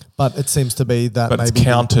hyper. But it seems to be that it's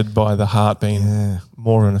countered by the heart being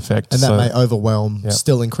more an effect. And that may overwhelm,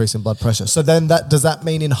 still increasing blood pressure. So then does that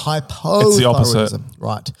mean in hypothyroidism? It's the opposite.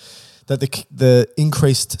 Right. That the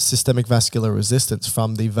increased systemic vascular resistance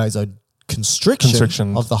from the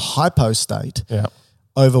vasoconstriction of the hypo state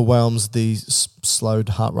overwhelms the slowed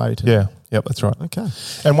heart rate. Yeah, that's right. Okay.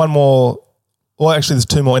 And one more, well actually there's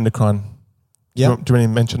two more endocrine. Yeah. Do you want to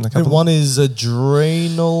mention a couple? One is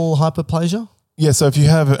adrenal hyperplasia. Yeah, so if you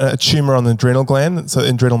have a tumour on the adrenal gland, so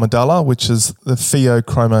adrenal medulla, which is the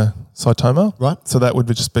pheochromocytoma. Right. So that would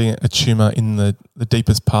just be a tumour in the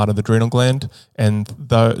deepest part of the adrenal gland, and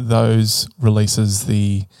those releases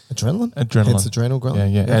the adrenaline. Hence adrenal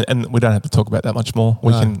gland. Yeah. And we don't have to talk about that much more.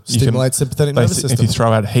 We can stimulate sympathetic nervous system. If you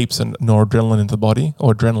throw out heaps of noradrenaline into the body,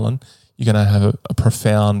 or adrenaline, you're going to have a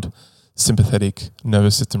profound sympathetic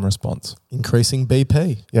nervous system response. Increasing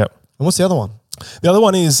BP. Yep. And what's the other one? The other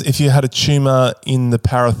one is if you had a tumour in the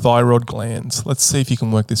parathyroid glands. Let's see if you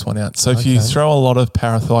can work this one out. So if you throw a lot of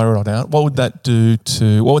parathyroid out, what would the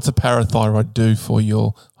parathyroid do for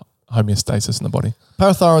your homeostasis in the body?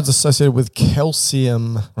 Parathyroid's associated with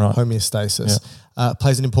calcium homeostasis.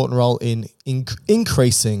 Plays an important role in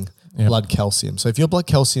increasing blood calcium. So if your blood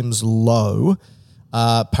calcium's low,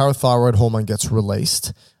 parathyroid hormone gets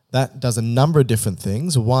released. That does a number of different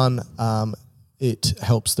things. One, it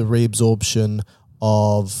helps the reabsorption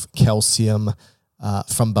of calcium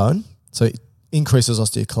from bone. So it increases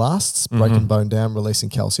osteoclasts, breaking bone down, releasing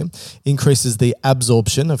calcium. Increases the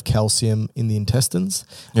absorption of calcium in the intestines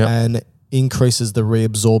and increases the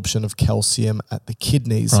reabsorption of calcium at the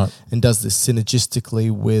kidneys and does this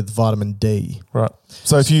synergistically with vitamin D. Right.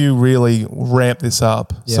 So if you really ramp this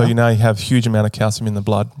up, so you have huge amount of calcium in the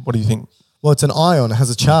blood, what do you think? Well, it's an ion. It has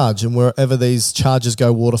a charge, and wherever these charges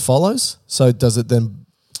go, water follows. So does it then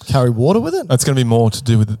carry water with it? It's going to be more to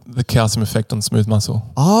do with the calcium effect on smooth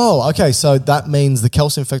muscle. Oh, okay. So that means the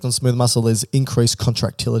calcium effect on smooth muscle is increased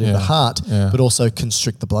contractility of the heart, but also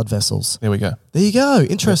constrict the blood vessels. There we go. There you go.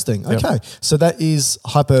 Interesting. Yep. Okay. So that is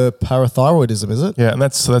hyperparathyroidism, is it? Yeah, and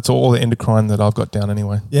that's all the endocrine that I've got down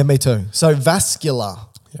anyway. Yeah, me too. So vascular.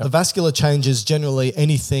 The vascular change is generally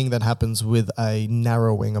anything that happens with a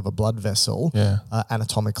narrowing of a blood vessel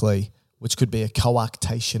anatomically, which could be a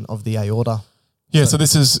coarctation of the aorta. Yeah, so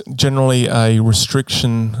this is generally a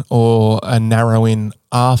restriction or a narrowing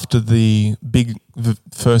after the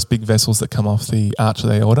first big vessels that come off the arch of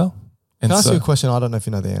the aorta. Can I ask you a question? I don't know if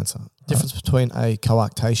you know the answer. Difference between a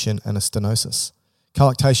coarctation and a stenosis.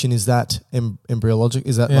 Colluctation, is that embryologic?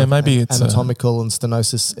 Is that maybe it's anatomical, and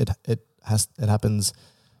stenosis? It happens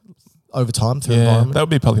over time through environment. That would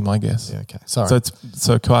be probably my guess. Yeah, okay. Sorry.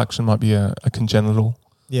 So coaction might be a congenital.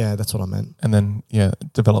 Yeah, that's what I meant. And then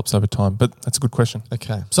it develops over time. But that's a good question.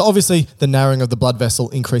 Okay. So obviously the narrowing of the blood vessel,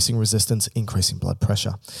 increasing resistance, increasing blood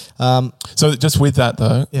pressure. So just with that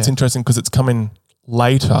though, it's interesting because it's coming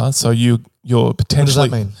later. So you're potentially. What does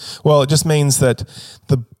that mean? Well, it just means that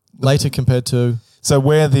later compared to. So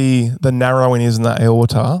where the narrowing is in the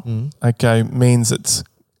aorta, means it's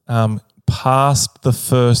past the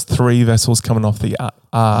first 3 vessels coming off the arch.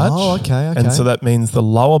 Oh, okay. And so that means the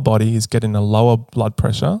lower body is getting a lower blood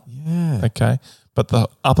pressure. Yeah. Okay. But the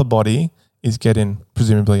upper body is getting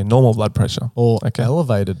presumably a normal blood pressure. Or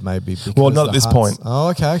elevated maybe. Well, not at this point. Oh,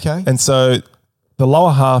 okay. And so the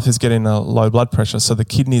lower half is getting a low blood pressure. So the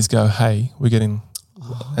kidneys go, hey, we're getting,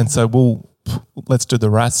 and so let's do the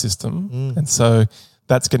RAS system. And so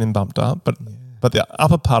that's getting bumped up. But the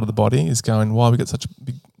upper part of the body is going, why we get such a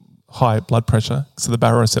big high blood pressure? So the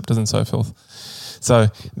baroreceptors and so forth. So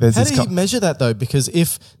there's How do you measure that though? Because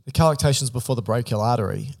if the colluctation's before the brachial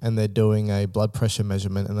artery and they're doing a blood pressure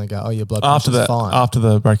measurement and they go, oh, your blood pressure's fine. After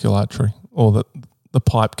the brachial artery or the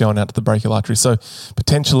pipe going out to the brachial artery. So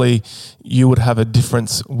potentially you would have a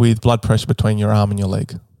difference with blood pressure between your arm and your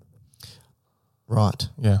leg. Right.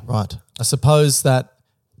 Yeah. Right. I suppose that,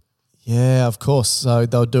 of course. So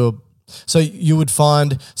they'll do so you would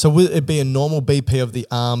find, so would it be a normal BP of the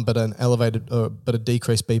arm but an elevated, but a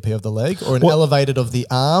decreased BP of the leg, or an elevated of the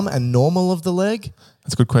arm and normal of the leg?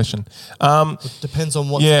 That's a good question. It depends on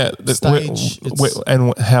what stage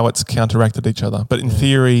and how it's counteracted each other. But in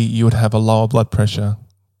theory, you would have a lower blood pressure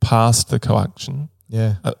past the coaction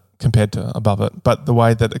compared to above it. But the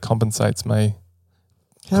way that it compensates may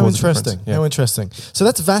How interesting. How interesting. So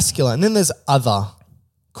that's vascular. And then there's other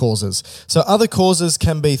causes. So other causes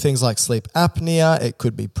can be things like sleep apnea. It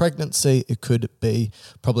could be pregnancy. It could be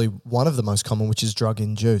probably one of the most common, which is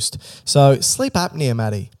drug-induced. So sleep apnea,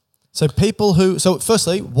 Maddie. So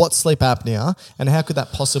firstly, what's sleep apnea and how could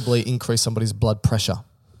that possibly increase somebody's blood pressure?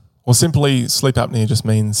 Well, simply sleep apnea just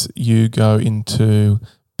means you go into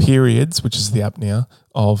periods, which is the apnea,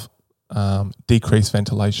 of decreased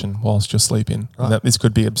ventilation whilst you're sleeping. Right. And this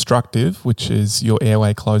could be obstructive, which is your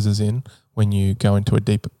airway closes in when you go into a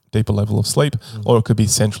deeper level of sleep, or it could be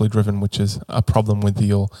centrally driven, which is a problem with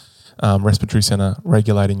your respiratory center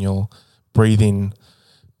regulating your breathing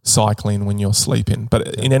cycling when you're sleeping.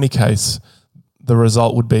 But in any case, the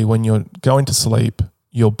result would be when you're going to sleep,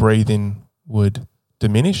 your breathing would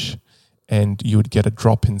diminish and you would get a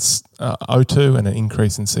drop in O2 and an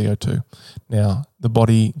increase in CO2. Now, the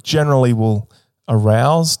body generally will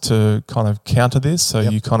arouse to kind of counter this. So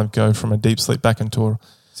you kind of go from a deep sleep back into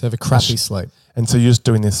So have a crappy sleep. And so you're just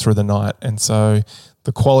doing this through the night. And so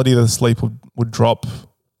the quality of the sleep would drop.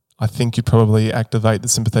 I think you'd probably activate the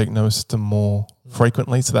sympathetic nervous system more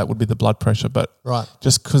frequently. So that would be the blood pressure. But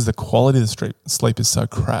just because the quality of the sleep is so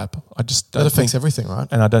crap, I just don't think... That affects everything, right?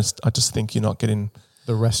 And I just think you're not getting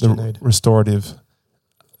the rest you need. Restorative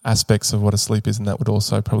aspects of what a sleep is, and that would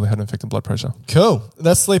also probably have an effect on blood pressure. Cool.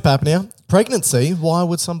 That's sleep apnea. Pregnancy. Why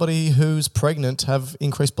would somebody who's pregnant have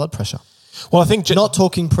increased blood pressure? Well, I think... not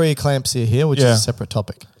talking preeclampsia here, which is a separate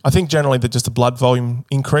topic. I think generally that just a blood volume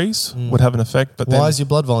increase would have an effect. But why is your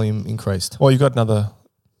blood volume increased? Well, you've got another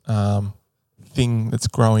thing that's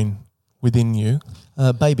growing within you.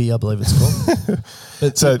 Baby, I believe it's called.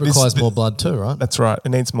 But so it requires more blood too, right? That's right. It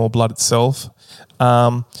needs more blood itself.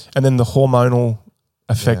 And then the hormonal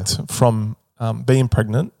effect from being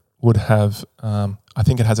pregnant would have... I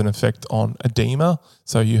think it has an effect on edema.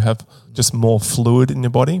 So you have just more fluid in your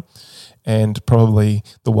body, and probably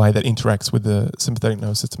the way that interacts with the sympathetic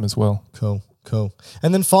nervous system as well. Cool.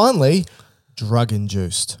 And then finally,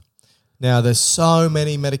 drug-induced. Now, there's so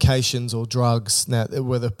many medications or drugs now,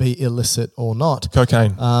 whether it be illicit or not.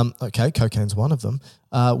 Cocaine. Cocaine's one of them,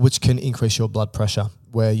 which can increase your blood pressure.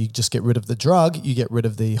 Where you just get rid of the drug, you get rid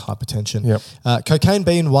of the hypertension. Yep. Cocaine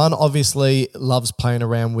being one, obviously loves playing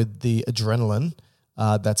around with the adrenaline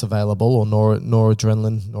that's available, or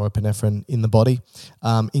noradrenaline, norepinephrine in the body,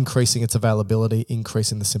 increasing its availability,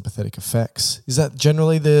 increasing the sympathetic effects. Is that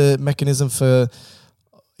generally the mechanism for,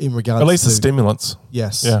 in regards at least to the stimulants?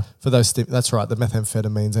 Yes. Yeah. For those, that's right, the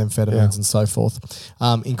methamphetamines, amphetamines and so forth,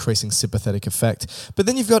 increasing sympathetic effect. But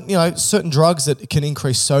then you've got, certain drugs that can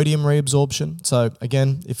increase sodium reabsorption. So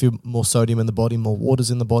again, if you're more sodium in the body, more water's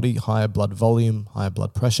in the body, higher blood volume, higher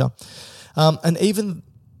blood pressure. And even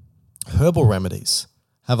herbal remedies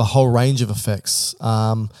have a whole range of effects.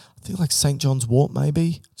 I think like St. John's wort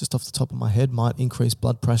maybe, just off the top of my head, might increase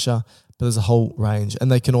blood pressure, but there's a whole range.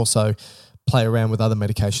 And they can also play around with other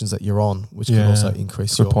medications that you're on, which can Yeah, also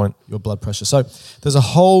increase good point. your blood pressure. So there's a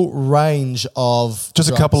whole range of Just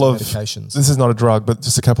a drugs couple and of medications. This is not a drug, but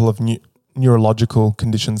just a couple of neurological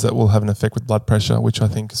conditions that will have an effect with blood pressure, which I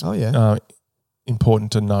think is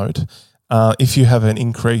important to note. If you have an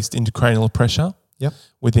increased intracranial pressure Yep.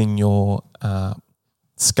 within your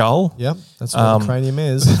skull, Yep, that's where the cranium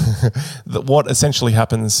is. what essentially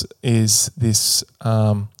happens is this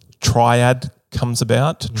triad comes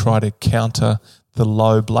about to try to counter the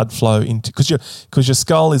low blood flow into, because your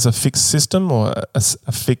skull is a fixed system, or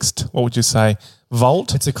a fixed, what would you say,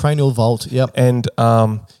 vault. It's a cranial vault. Yep. And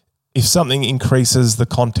if something increases the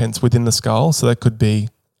contents within the skull, so that could be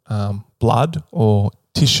blood or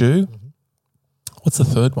tissue. What's the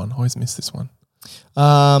third one? I always miss this one.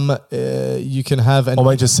 You can have Or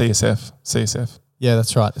maybe just CSF. Yeah,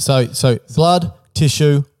 that's right. So blood,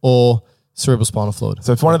 tissue, or cerebral spinal fluid.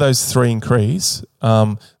 So if one of those three increase,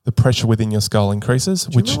 the pressure within your skull increases.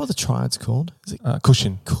 Do you remember what the triad's called? Is it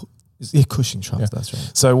Cushing. Cushing triad? Yeah. That's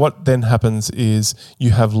right. So what then happens is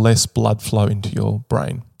you have less blood flow into your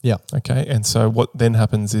brain. Yeah. Okay. And so what then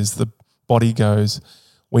happens is the body goes,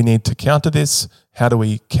 we need to counter this. How do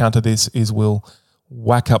we counter this? Is we'll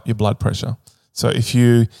whack up your blood pressure. So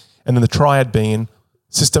and then the triad being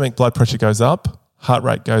systemic blood pressure goes up, heart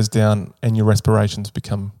rate goes down, and your respirations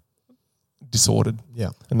become disordered. Yeah.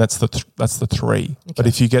 And that's the three. Okay. But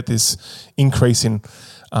if you get this increase in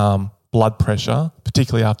blood pressure,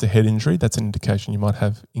 particularly after head injury, that's an indication you might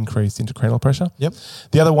have increased intracranial pressure. Yep.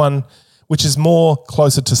 The other one, which is more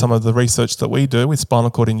closer to some of the research that we do with spinal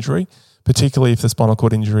cord injury, particularly if the spinal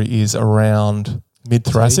cord injury is around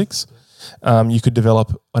mid-thoracics, you could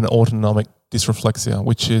develop an autonomic dysreflexia,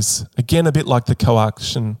 which is, again, a bit like the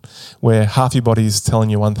coaction, where half your body is telling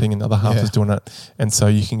you one thing and the other half is doing it. And so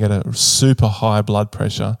you can get a super high blood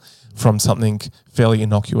pressure from something fairly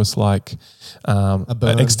innocuous like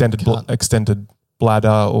an extended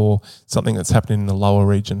bladder or something that's happening in the lower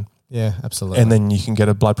region. Yeah, absolutely. And then you can get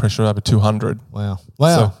a blood pressure over 200. Wow.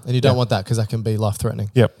 So, and you don't want that because that can be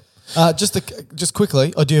life-threatening. Yep. Just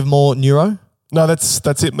quickly, do you have more neuro? No,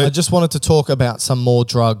 that's it. I just wanted to talk about some more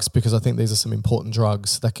drugs because I think these are some important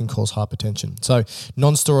drugs that can cause hypertension. So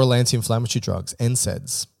non-steroidal anti-inflammatory drugs,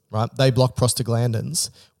 NSAIDs, right? They block prostaglandins,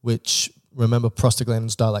 which, remember,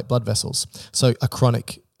 prostaglandins dilate blood vessels. So a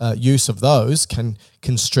chronic use of those can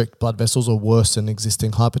constrict blood vessels or worsen existing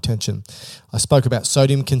hypertension. I spoke about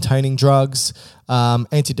sodium-containing drugs,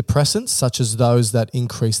 antidepressants, such as those that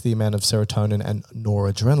increase the amount of serotonin and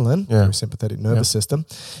noradrenaline, your sympathetic nervous system.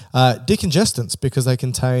 Decongestants, because they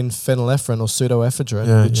contain phenylephrine or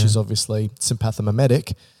pseudoephedrine, which is obviously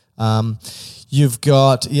sympathomimetic. You've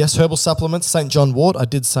got, herbal supplements, St. John wort, I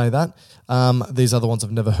did say that. These other ones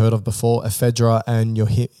I've never heard of before, ephedra and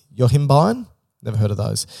yohimbine. Never heard of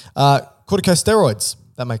those. Corticosteroids,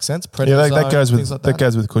 that makes sense. Prednisone, that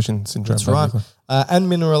goes with Cushing syndrome. That's right.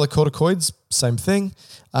 And mineralocorticoids, same thing.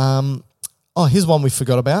 Here's one we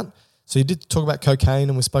forgot about. So you did talk about cocaine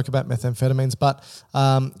and we spoke about methamphetamines, but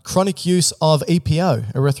chronic use of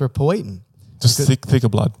EPO, erythropoietin. Just thicker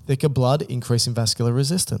blood. Thicker blood, increasing vascular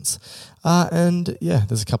resistance.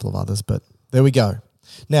 There's a couple of others, but there we go.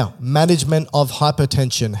 Now, management of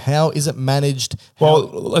hypertension. How is it managed?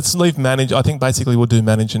 Let's leave manage. I think basically we'll do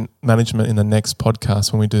management in the next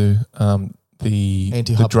podcast when we do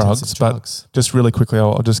the drugs. But just really quickly,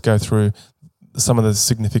 I'll just go through some of the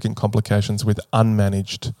significant complications with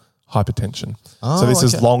unmanaged hypertension. So this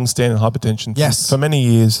is long-standing hypertension. Yes. For many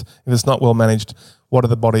years, if it's not well managed, what are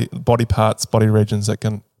the body parts, body regions that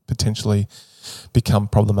can potentially become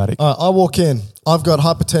problematic? I walk in. I've got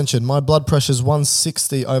hypertension. My blood pressure's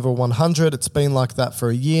 160 over 100. It's been like that for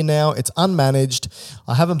a year now. It's unmanaged.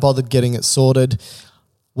 I haven't bothered getting it sorted.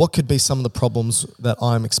 What could be some of the problems that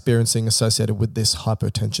I'm experiencing associated with this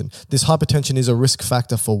hypertension? This hypertension is a risk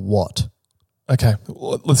factor for what? Okay,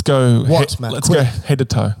 let's go. Matt? Let's go head to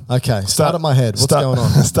toe. Okay, start at my head. What's going on?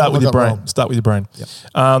 Start with your brain. Start with your brain.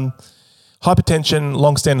 Yep. Hypertension,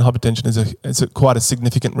 long-standing hypertension is quite a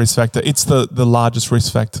significant risk factor. It's the largest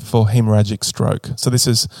risk factor for hemorrhagic stroke. So this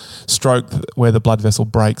is stroke where the blood vessel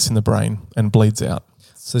breaks in the brain and bleeds out.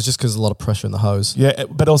 So it's just because there's a lot of pressure in the hose. Yeah,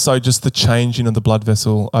 but also just the changing of the blood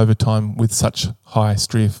vessel over time with such high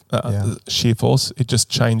shear force. It just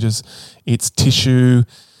changes its tissue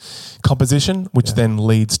composition, which then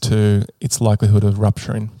leads to its likelihood of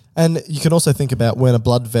rupturing. And you can also think about when a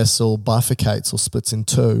blood vessel bifurcates or splits in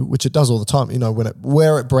two, which it does all the time. You know,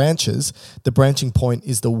 where it branches, the branching point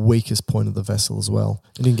is the weakest point of the vessel as well.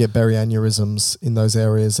 And you can get aneurysms in those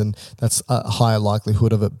areas, and that's a higher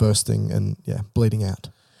likelihood of it bursting and bleeding out.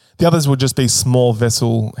 The others will just be small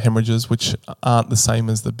vessel hemorrhages, which aren't the same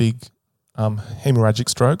as the big hemorrhagic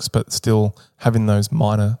strokes, but still having those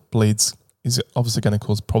minor bleeds is obviously going to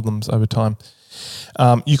cause problems over time.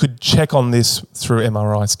 You could check on this through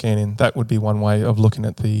MRI scanning. That would be one way of looking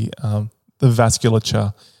at the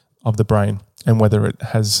vasculature of the brain and whether it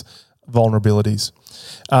has vulnerabilities.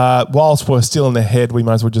 Whilst we're still in the head, we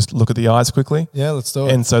might as well just look at the eyes quickly. Yeah, let's do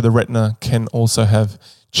it. And so the retina can also have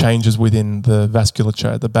changes within the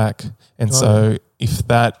vasculature at the back. And so if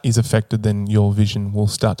that is affected, then your vision will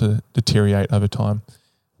start to deteriorate over time.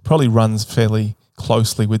 Probably runs fairly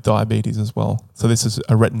closely with diabetes as well. So this is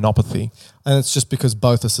a retinopathy. And it's just because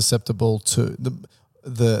both are susceptible to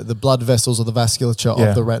the blood vessels or the vasculature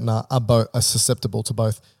of the retina are susceptible to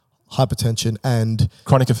both hypertension and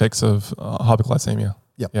chronic effects of hypoglycemia.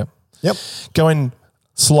 Yep. Going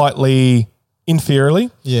slightly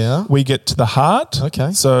inferiorly, we get to the heart.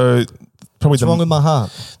 Okay. So probably what's wrong with my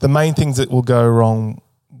heart? The main things that will go wrong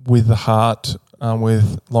with the heart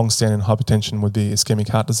with long-standing hypertension would be ischemic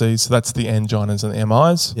heart disease. So that's the anginas and the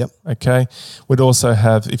MIs. Yep. Okay. We'd also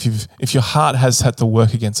have, if your heart has had to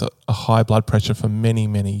work against a high blood pressure for many,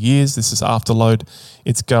 many years, this is afterload,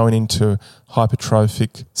 it's going into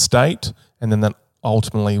hypertrophic state, and then that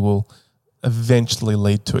ultimately will eventually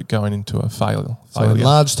lead to it going into a failure. So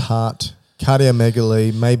enlarged heart,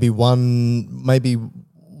 cardiomegaly, maybe one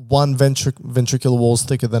ventricular wall's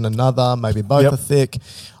thicker than another, maybe both are thick,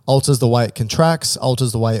 alters the way it contracts,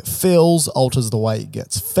 alters the way it feels, alters the way it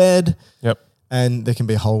gets fed. Yep. And there can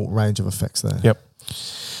be a whole range of effects there. Yep.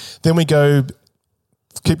 Then we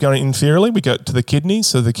keep going inferiorly, we go to the kidneys.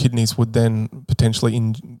 So the kidneys would then potentially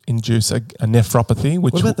induce a nephropathy.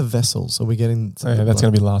 Which what about the vessels? Are we getting... Yeah, that's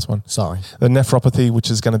going to be the last one. Sorry. The nephropathy, which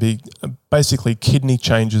is going to be basically kidney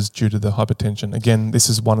changes due to the hypertension. Again, this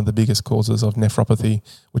is one of the biggest causes of nephropathy,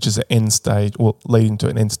 which is an end stage, or leading to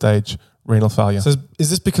an end stage renal failure. So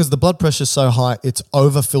is this because the blood pressure is so high it's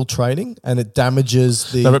over-filtrating and it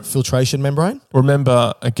damages the filtration membrane?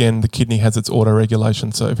 Remember, again, the kidney has its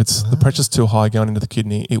auto-regulation. So if the pressure's too high going into the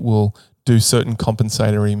kidney, it will do certain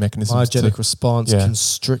compensatory mechanisms. Myogenic response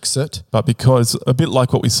constricts it. But because, a bit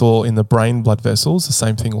like what we saw in the brain blood vessels, the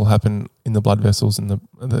same thing will happen in the blood vessels in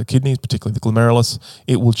the kidneys, particularly the glomerulus.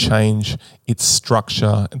 It will change its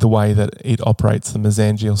structure, the way that it operates, the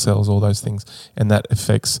mesangial cells, all those things, and that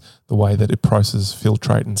affects the way that it processes,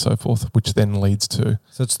 filtrate and so forth, which then leads to...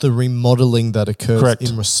 So it's the remodeling that occurs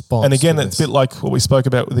in response. And again, it's a bit like what we spoke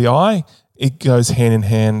about with the eye. It goes hand in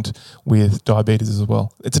hand with diabetes as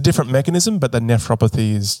well. It's a different mechanism, but the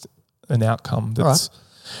nephropathy is an outcome that's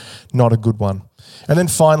not a good one. And then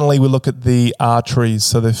finally, we look at the arteries.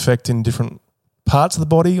 So the effect in different parts of the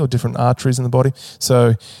body or different arteries in the body.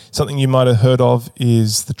 So something you might have heard of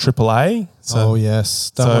is the AAA. So,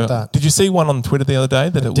 don't want that. Did you see one on Twitter the other day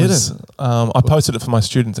that I posted it for my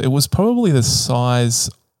students. It was probably the size...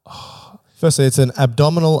 Firstly, it's an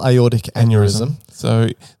abdominal aortic aneurysm. So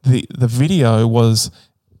the video was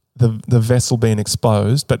the vessel being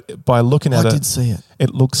exposed, but by looking at it, I did see it.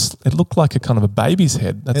 It looked like a kind of a baby's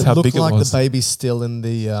head. That's how big it was. It looked like the baby's still in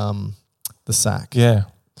the sac. Yeah.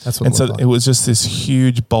 That's what it looked like. It was just this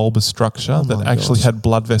huge bulbous structure that actually had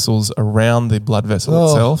blood vessels around the blood vessel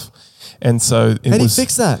itself. And so How do you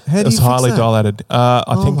fix that? It was highly dilated.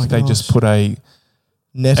 I think they just put an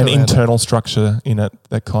internal structure in it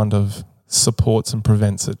that kind of supports and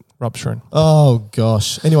prevents it rupturing. Oh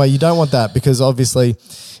gosh. Anyway, you don't want that because obviously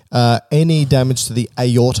any damage to the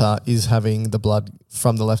aorta is having the blood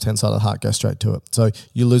from the left-hand side of the heart go straight to it. So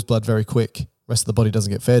you lose blood very quick. Rest of the body doesn't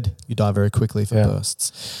get fed. You die very quickly if it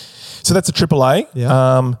bursts. So that's a AAA.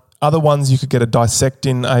 Yeah. Other ones, you could get a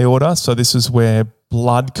dissecting aorta. So this is where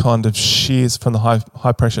blood kind of shears from the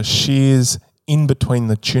high pressure, shears in between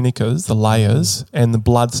the tunicas, the layers, and the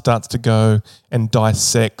blood starts to go and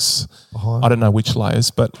dissects, I don't know which layers,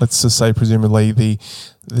 but let's just say presumably the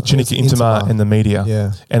tunica intima and the media.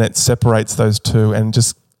 Yeah. And it separates those two and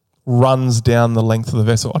just runs down the length of the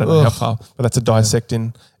vessel. I don't know how far, but that's a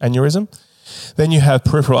dissecting aneurysm. Then you have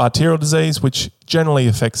peripheral arterial disease, which generally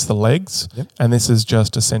affects the legs. Yep. And this is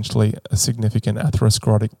just essentially a significant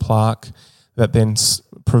atherosclerotic plaque that then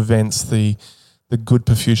prevents the good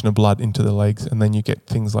perfusion of blood into the legs. And then you get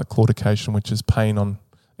things like claudication, which is pain on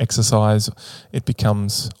exercise. It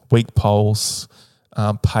becomes weak pulse,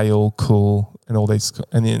 pale, cool, and all these,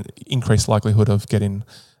 and the increased likelihood of getting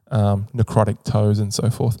necrotic toes and so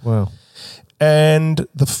forth. Wow. And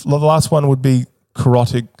the last one would be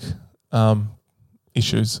carotid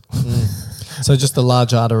issues. So just the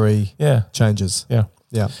large artery changes. Yeah.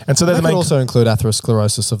 Yeah. And so that could also include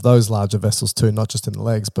atherosclerosis of those larger vessels too, not just in the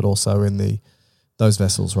legs, but also in the those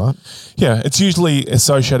vessels, right? Yeah, it's usually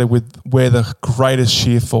associated with where the greatest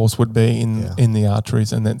shear force would be in the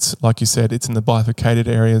arteries, and that's, like you said, it's in the bifurcated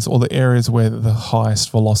areas or the areas where the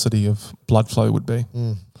highest velocity of blood flow would be.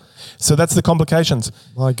 So that's the complications.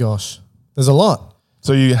 My gosh, there's a lot.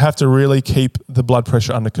 So you have to really keep the blood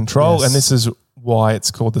pressure under control, Yes. and this is why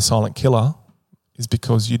it's called the silent killer, is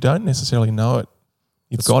because you don't necessarily know it.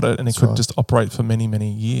 You've got it, and it could just operate for many,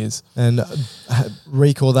 many years. And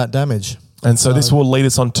wreak all that damage. And so this will lead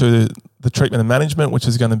us on to the treatment and management, which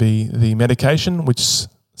is going to be the medication, which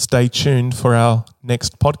stay tuned for our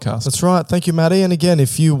next podcast. That's right. Thank you, Maddie. And again,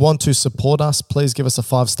 if you want to support us, please give us a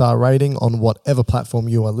 5-star rating on whatever platform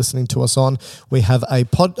you are listening to us on. We have a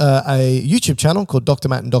YouTube channel called Dr.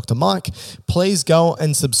 Matt and Dr. Mike. Please go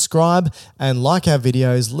and subscribe and like our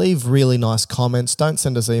videos. Leave really nice comments. Don't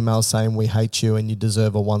send us emails saying we hate you and you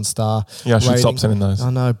deserve a 1-star Yeah, I should rating. stop sending those.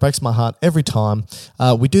 I know, it breaks my heart every time.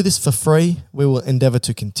 We do this for free. We will endeavor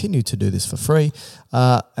to continue to do this for free.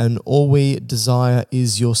 And all we desire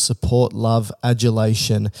is your support, love, adulation,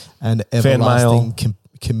 and everlasting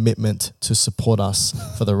commitment to support us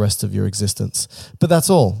for the rest of your existence. But that's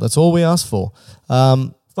all. That's all we ask for.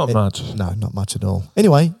 Not much. No, not much at all.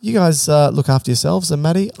 Anyway, you guys look after yourselves. And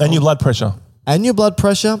Maddie. And your blood pressure. And your blood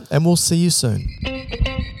pressure. And we'll see you soon.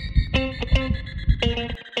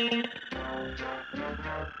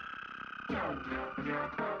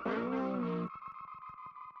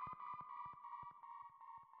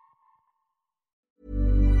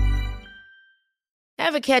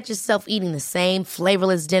 Ever catch yourself eating the same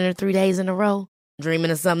flavorless dinner 3 days in a row?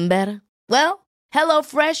 Dreaming of something better? Well,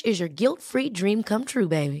 HelloFresh is your guilt-free dream come true,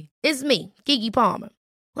 baby. It's me, Keke Palmer.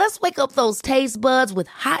 Let's wake up those taste buds with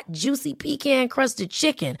hot, juicy pecan-crusted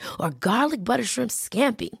chicken or garlic butter shrimp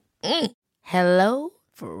scampi. Hello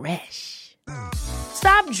Fresh.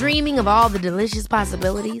 Stop dreaming of all the delicious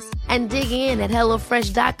possibilities and dig in at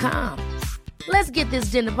HelloFresh.com. Let's get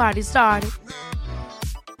this dinner party started.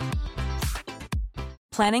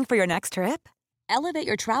 Planning for your next trip? Elevate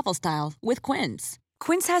your travel style with Quince.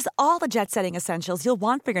 Quince has all the jet-setting essentials you'll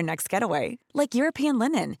want for your next getaway, like European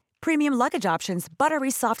linen, premium luggage options,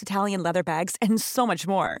 buttery soft Italian leather bags, and so much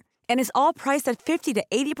more. And is all priced at 50 to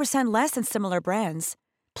 80% less than similar brands.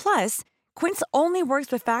 Plus, Quince only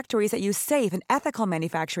works with factories that use safe and ethical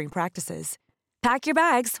manufacturing practices. Pack your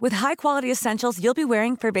bags with high-quality essentials you'll be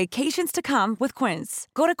wearing for vacations to come with Quince.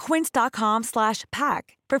 Go to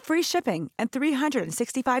quince.com/pack for free shipping and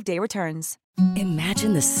 365-day returns.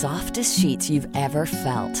 Imagine the softest sheets you've ever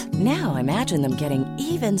felt. Now imagine them getting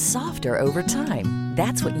even softer over time.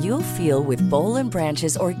 That's what you'll feel with Boll &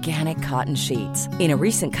 Branch's organic cotton sheets. In a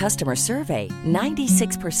recent customer survey,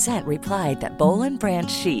 96% replied that Boll & Branch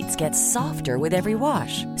sheets get softer with every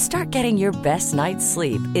wash. Start getting your best night's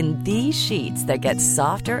sleep in these sheets that get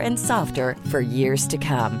softer and softer for years to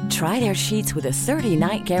come. Try their sheets with a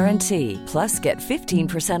 30-night guarantee. Plus, get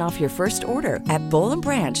 15% off your first order at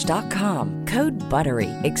bollandbranch.com. Code BUTTERY.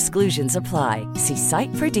 Exclusions apply. See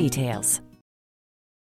site for details.